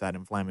think it's that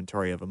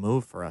inflammatory of a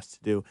move for us to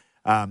do.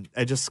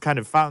 I just kind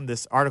of found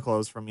this article, it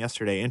was from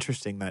yesterday,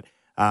 interesting that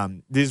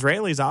the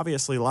Israelis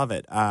obviously love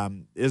it.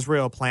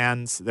 Israel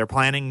they're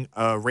planning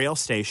a rail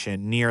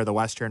station near the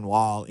Western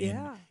Wall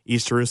in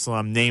East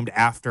Jerusalem named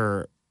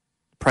after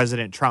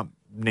President Trump,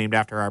 named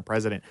after our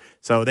president.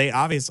 So they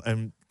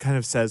obviously kind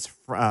of says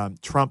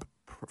Trump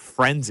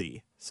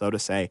frenzy, so to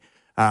say.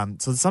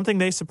 So it's something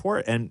they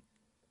support. And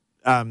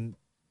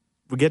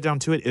we get down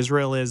to it,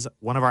 Israel is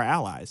one of our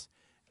allies.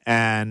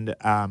 And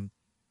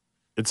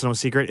it's no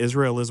secret,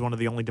 Israel is one of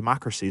the only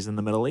democracies in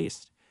the Middle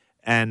East.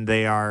 And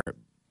they're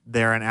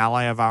an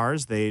ally of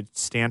ours. They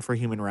stand for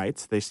human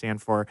rights. They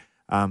stand for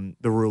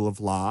the rule of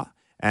law.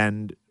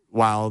 And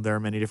while there are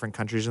many different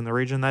countries in the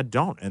region that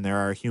don't, and there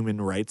are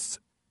human rights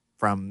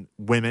from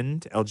women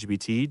to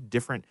LGBT,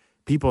 different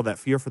people that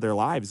fear for their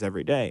lives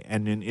every day.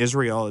 And in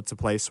Israel, it's a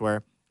place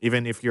where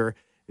even if you're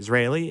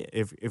Israeli,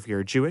 if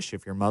you're Jewish,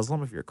 if you're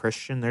Muslim, if you're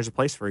Christian, there's a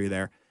place for you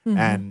there. Mm-hmm.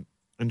 And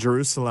in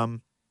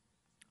Jerusalem,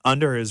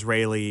 under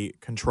Israeli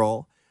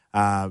control,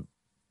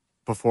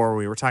 before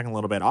we were talking a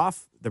little bit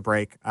off the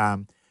break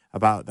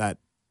about that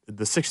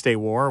the 6-Day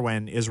War,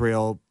 when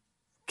Israel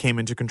came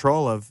into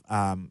control of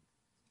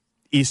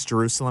East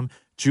Jerusalem,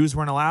 Jews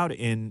weren't allowed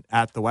in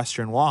at the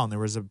Western Wall, and there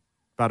was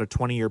about a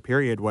 20-year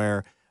period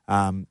where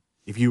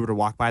if you were to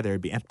walk by, there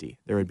would be empty.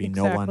 There would be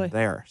no one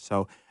there.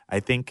 So I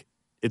think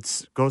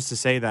it goes to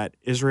say that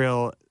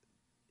Israel,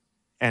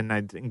 and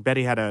I think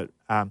Betty had a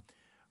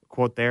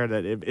quote there,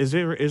 that if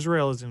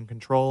Israel is in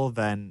control,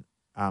 then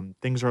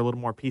things are a little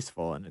more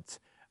peaceful, and it's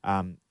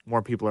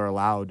more people are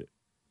allowed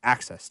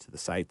access to the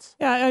sites.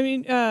 Yeah, I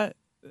mean,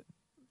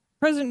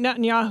 President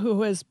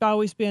Netanyahu has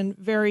always been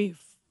very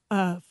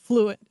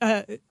fluent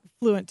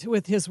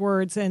with his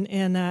words,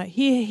 and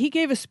he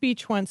gave a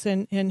speech once,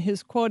 and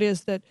his quote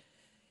is that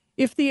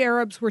if the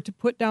Arabs were to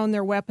put down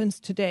their weapons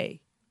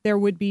today, there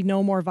would be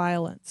no more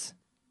violence.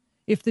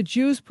 If the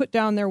Jews put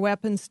down their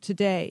weapons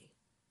today,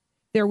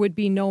 there would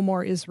be no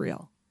more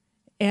Israel.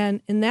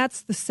 And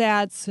that's the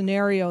sad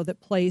scenario that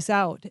plays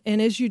out.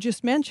 And as you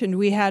just mentioned,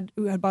 we had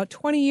about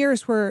 20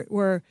 years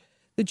where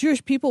the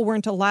Jewish people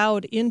weren't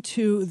allowed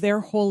into their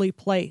holy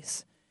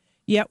place.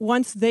 Yet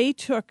once they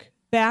took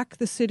back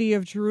the city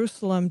of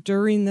Jerusalem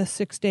during the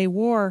Six-Day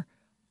War,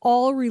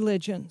 all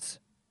religions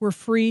were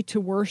free to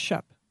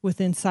worship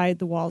inside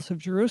the walls of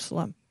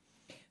Jerusalem.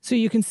 So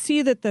you can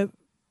see that the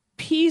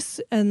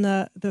peace and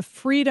the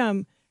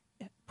freedom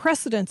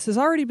precedence has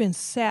already been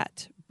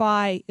set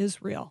by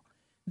Israel.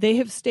 They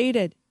have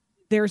stated,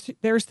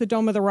 there's the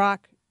Dome of the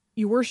Rock,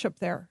 you worship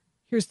there.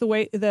 Here's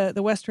the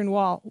Western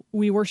Wall,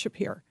 we worship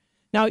here.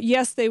 Now,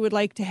 yes, they would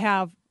like to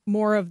have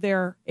more of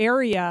their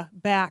area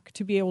back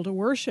to be able to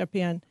worship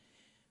in,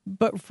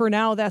 but for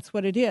now, that's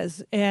what it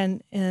is.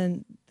 And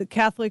the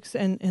Catholics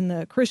and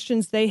the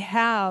Christians, they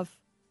have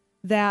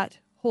that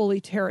holy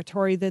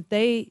territory that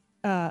they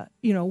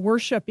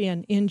worship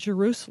in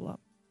Jerusalem.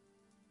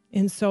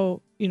 And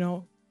so,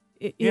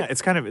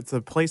 it's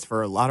a place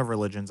for a lot of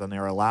religions, and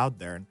they're allowed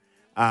there.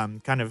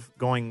 And kind of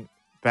going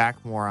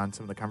back more on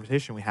some of the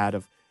conversation we had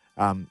of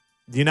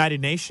the United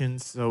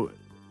Nations. So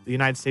the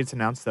United States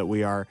announced that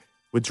we are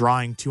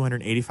withdrawing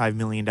 $285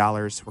 million.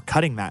 We're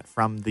cutting that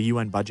from the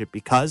UN budget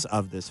because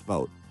of this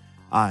vote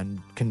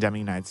on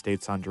condemning the United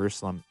States on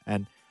Jerusalem.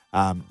 And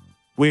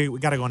we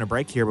got to go on a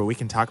break here, but we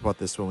can talk about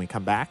this when we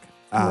come back.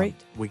 Great.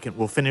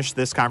 We'll finish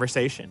this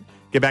conversation,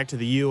 get back to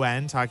the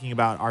UN, talking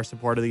about our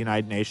support of the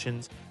United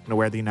Nations and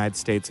where the United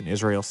States and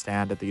Israel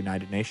stand at the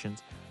United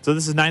Nations. So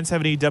this is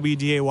 970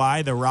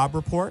 WDAY, The Rob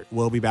Report.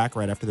 We'll be back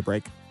right after the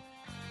break.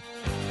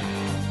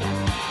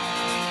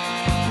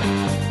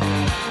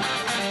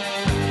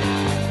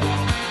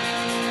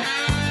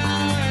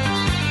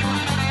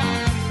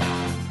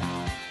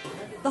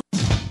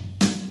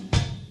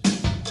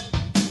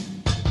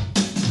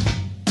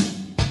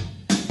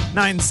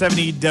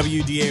 .970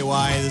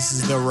 WDAY. This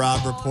is the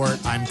Rob Report.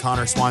 I'm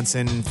Conner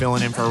Swanson,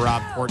 filling in for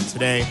Rob Report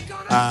today.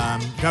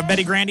 Got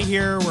Betty Grandy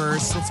here. We're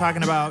still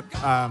talking about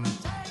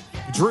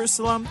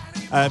Jerusalem.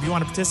 If you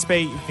want to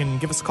participate, you can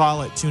give us a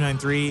call at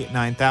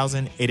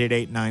 293-9000,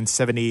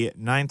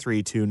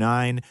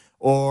 888-970-9329,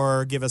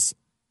 or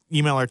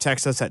email or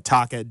text us at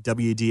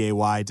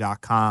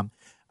talk@wday.com.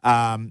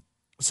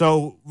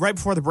 So right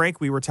before the break,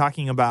 we were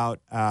talking about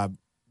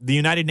the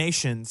United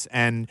Nations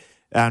and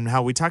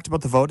how we talked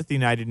about the vote at the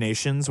United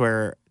Nations,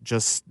 where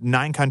just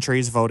 9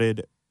 countries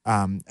voted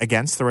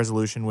against the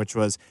resolution, which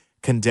was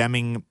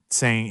condemning,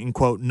 saying, in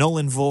quote, null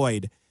and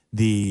void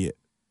the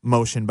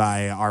motion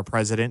by our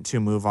president to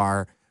move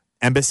our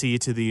embassy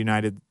to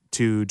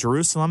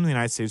Jerusalem, the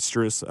United States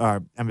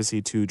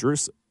embassy to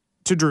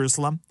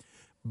Jerusalem.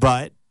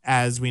 But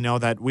as we know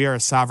that we are a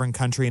sovereign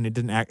country, and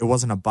it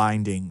wasn't a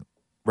binding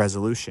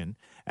resolution.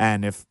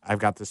 And if I've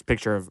got this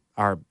picture of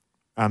our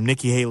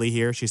Nikki Haley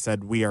here, she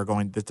said,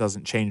 this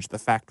doesn't change the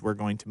fact we're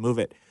going to move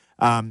it.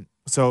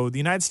 So the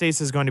United States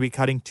is going to be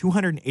cutting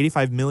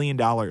 $285 million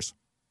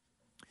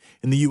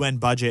in the UN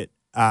budget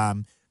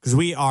because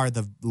we are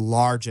the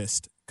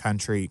largest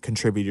country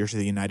contributor to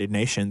the United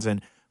Nations.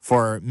 And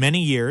for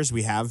many years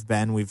we've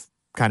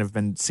kind of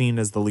been seen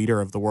as the leader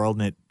of the world.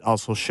 And it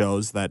also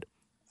shows that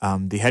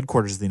the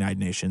headquarters of the United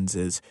Nations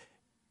is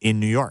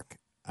in New York.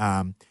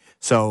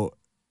 So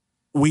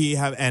we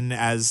have, and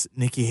as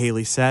Nikki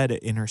Haley said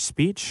in her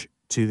speech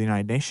to the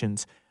United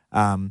Nations,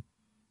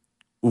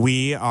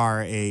 we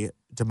are a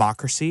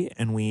democracy,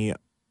 and we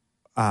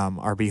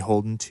are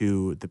beholden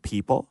to the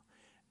people.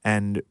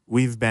 And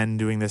we've been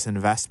doing this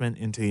investment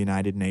into the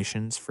United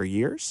Nations for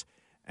years,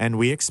 and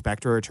we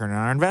expect a return on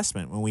our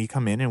investment when we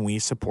come in and we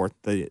support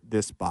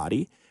this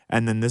body,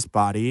 and then this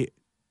body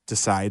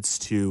decides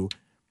to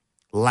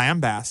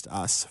lambaste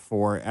us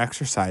for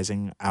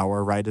exercising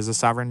our right as a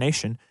sovereign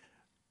nation.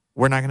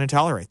 We're not going to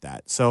tolerate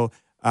that. So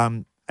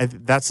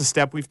that's a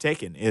step we've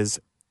taken, is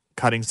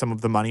cutting some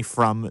of the money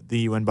from the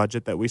UN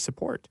budget that we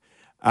support,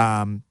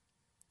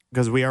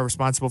 because we are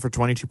responsible for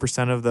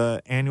 22% of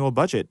the annual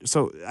budget.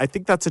 So I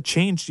think that's a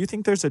change. Do you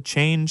think there's a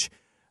change?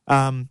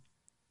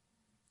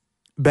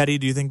 Betty,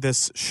 do you think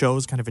this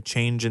shows kind of a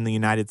change in the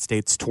United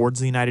States towards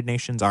the United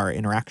Nations, our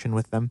interaction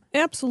with them?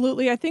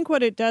 Absolutely. I think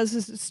what it does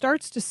is it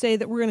starts to say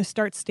that we're going to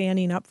start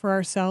standing up for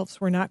ourselves.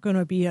 We're not going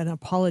to be an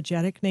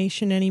apologetic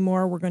nation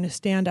anymore. We're going to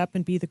stand up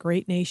and be the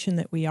great nation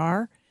that we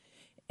are.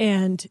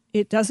 And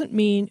it doesn't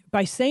mean,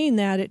 by saying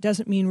that, it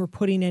doesn't mean we're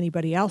putting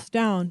anybody else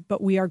down,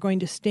 but we are going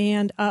to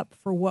stand up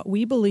for what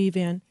we believe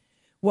in,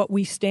 what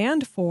we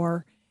stand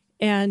for,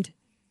 and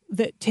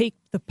that take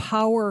the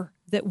power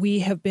that we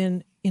have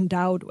been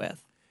endowed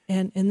with.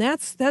 And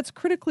that's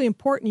critically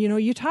important.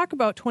 You talk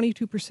about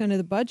 22% of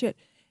the budget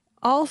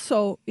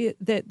also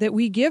that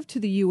we give to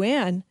the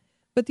UN,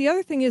 but the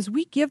other thing is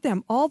we give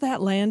them all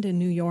that land in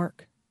New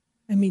York.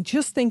 I mean,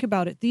 just think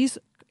about it.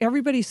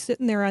 Everybody's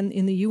sitting there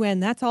in the UN,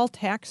 that's all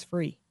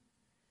tax-free.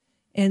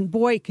 And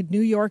boy, could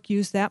New York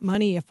use that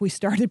money if we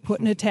started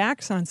putting a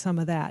tax on some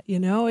of that.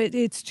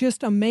 It's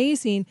just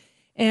amazing.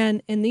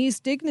 And these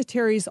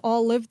dignitaries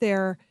all live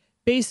there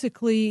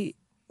basically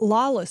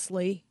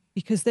lawlessly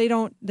because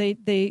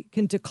they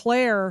can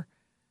declare,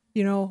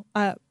 you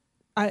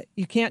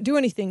can't do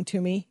anything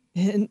to me.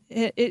 And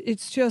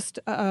it's just,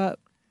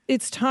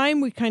 it's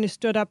time we kind of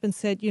stood up and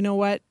said, you know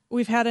what,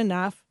 we've had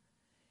enough.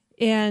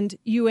 And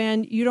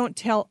UN, you don't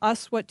tell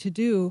us what to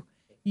do.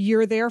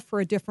 You're there for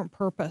a different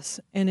purpose.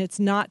 And it's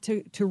not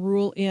to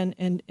rule in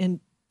and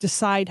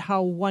decide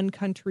how one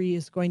country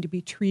is going to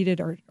be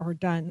treated or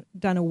done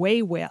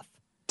away with.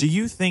 Do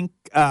you think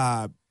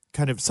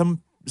kind of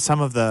some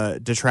of the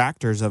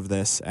detractors of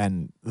this,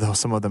 and though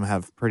some of them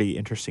have pretty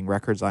interesting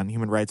records on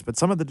human rights, but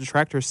some of the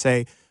detractors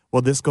say,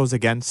 well, this goes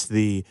against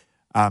the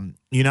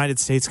United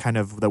States, kind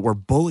of that we're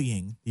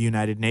bullying the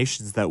United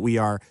Nations, that we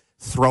are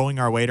throwing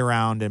our weight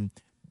around, and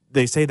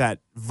they say that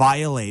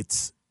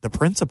violates the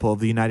principle of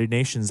the United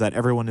Nations, that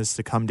everyone is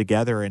to come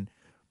together and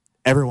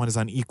everyone is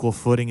on equal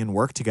footing and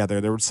work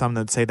together. There were some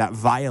that say that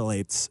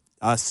violates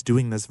us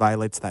doing this,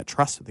 violates that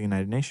trust of the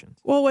United Nations.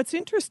 Well, what's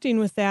interesting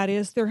with that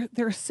is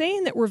they're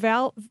saying that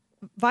we're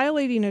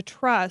violating a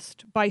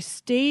trust by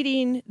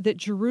stating that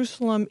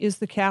Jerusalem is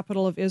the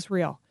capital of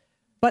Israel.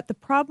 But the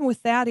problem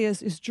with that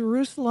is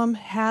Jerusalem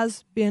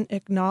has been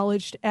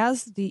acknowledged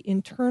as the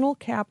internal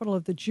capital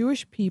of the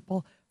Jewish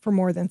people for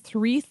more than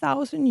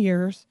 3,000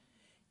 years,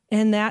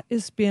 and that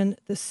has been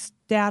the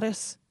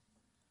status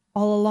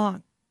all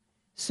along.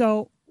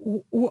 So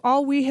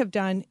all we have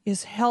done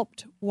is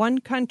helped one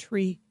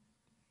country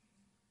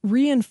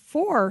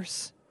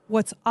reinforce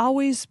what's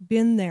always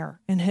been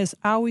there and has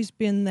always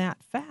been that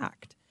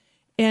fact.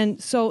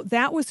 And so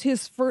that was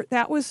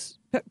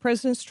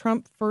President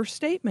Trump's first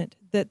statement,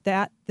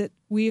 that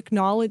we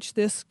acknowledge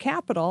this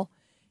capital,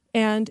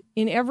 and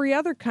in every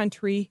other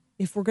country,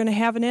 if we're going to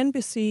have an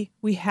embassy,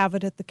 we have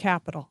it at the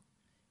capital.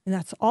 And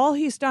that's all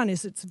he's done.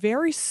 It's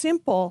very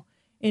simple,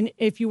 and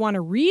if you want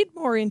to read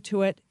more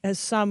into it, as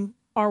some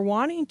are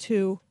wanting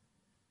to,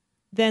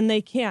 then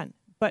they can.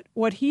 But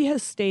what he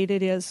has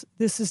stated is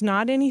this is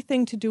not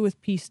anything to do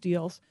with peace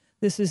deals.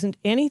 This isn't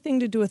anything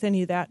to do with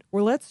any of that.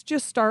 Well, let's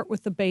just start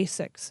with the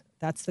basics.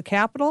 That's the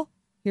capital.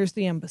 Here's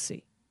the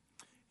embassy.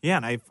 Yeah,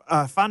 and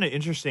I found it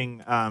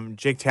interesting.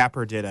 Jake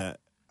Tapper did a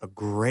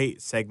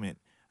great segment.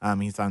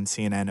 He's on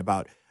CNN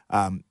about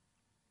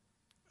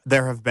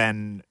there have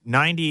been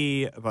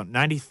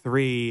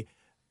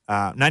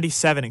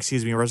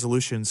 97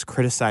 resolutions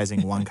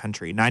criticizing one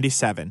country,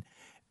 97,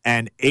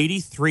 and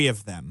 83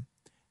 of them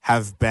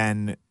have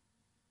been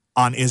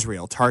on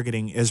Israel,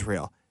 targeting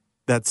Israel.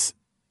 That's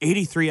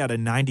 83 out of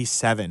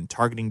 97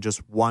 targeting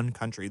just one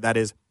country. That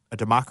is a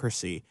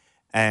democracy.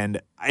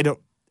 And I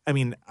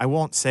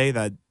won't say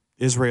that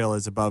Israel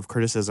is above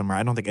criticism, or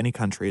I don't think any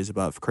country is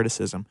above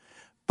criticism,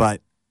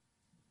 but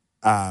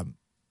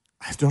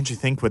don't you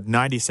think with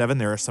 97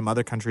 there are some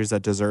other countries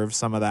that deserve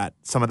some of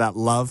that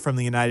love from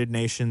the United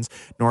Nations?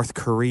 North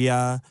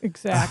Korea,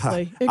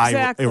 exactly.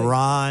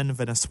 Iran,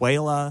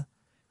 Venezuela.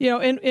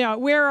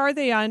 Where are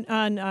they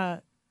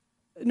on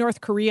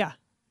North Korea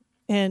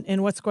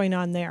and what's going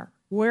on there?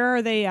 Where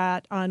are they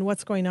at on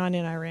what's going on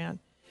in Iran?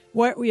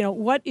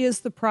 What is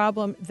the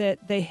problem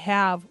that they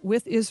have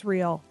with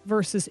Israel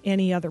versus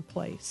any other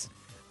place?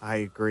 I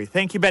agree.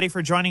 Thank you, Betty,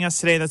 for joining us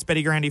today. That's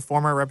Betty Grandy,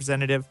 former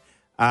representative,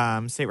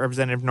 state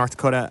representative of North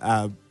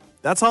Dakota.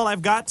 That's all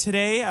I've got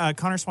today.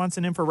 Conner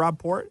Swanson in for Rob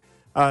Port.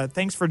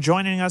 Thanks for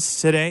joining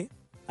us today.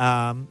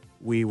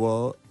 We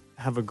will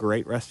have a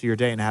great rest of your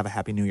day and have a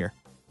happy new year.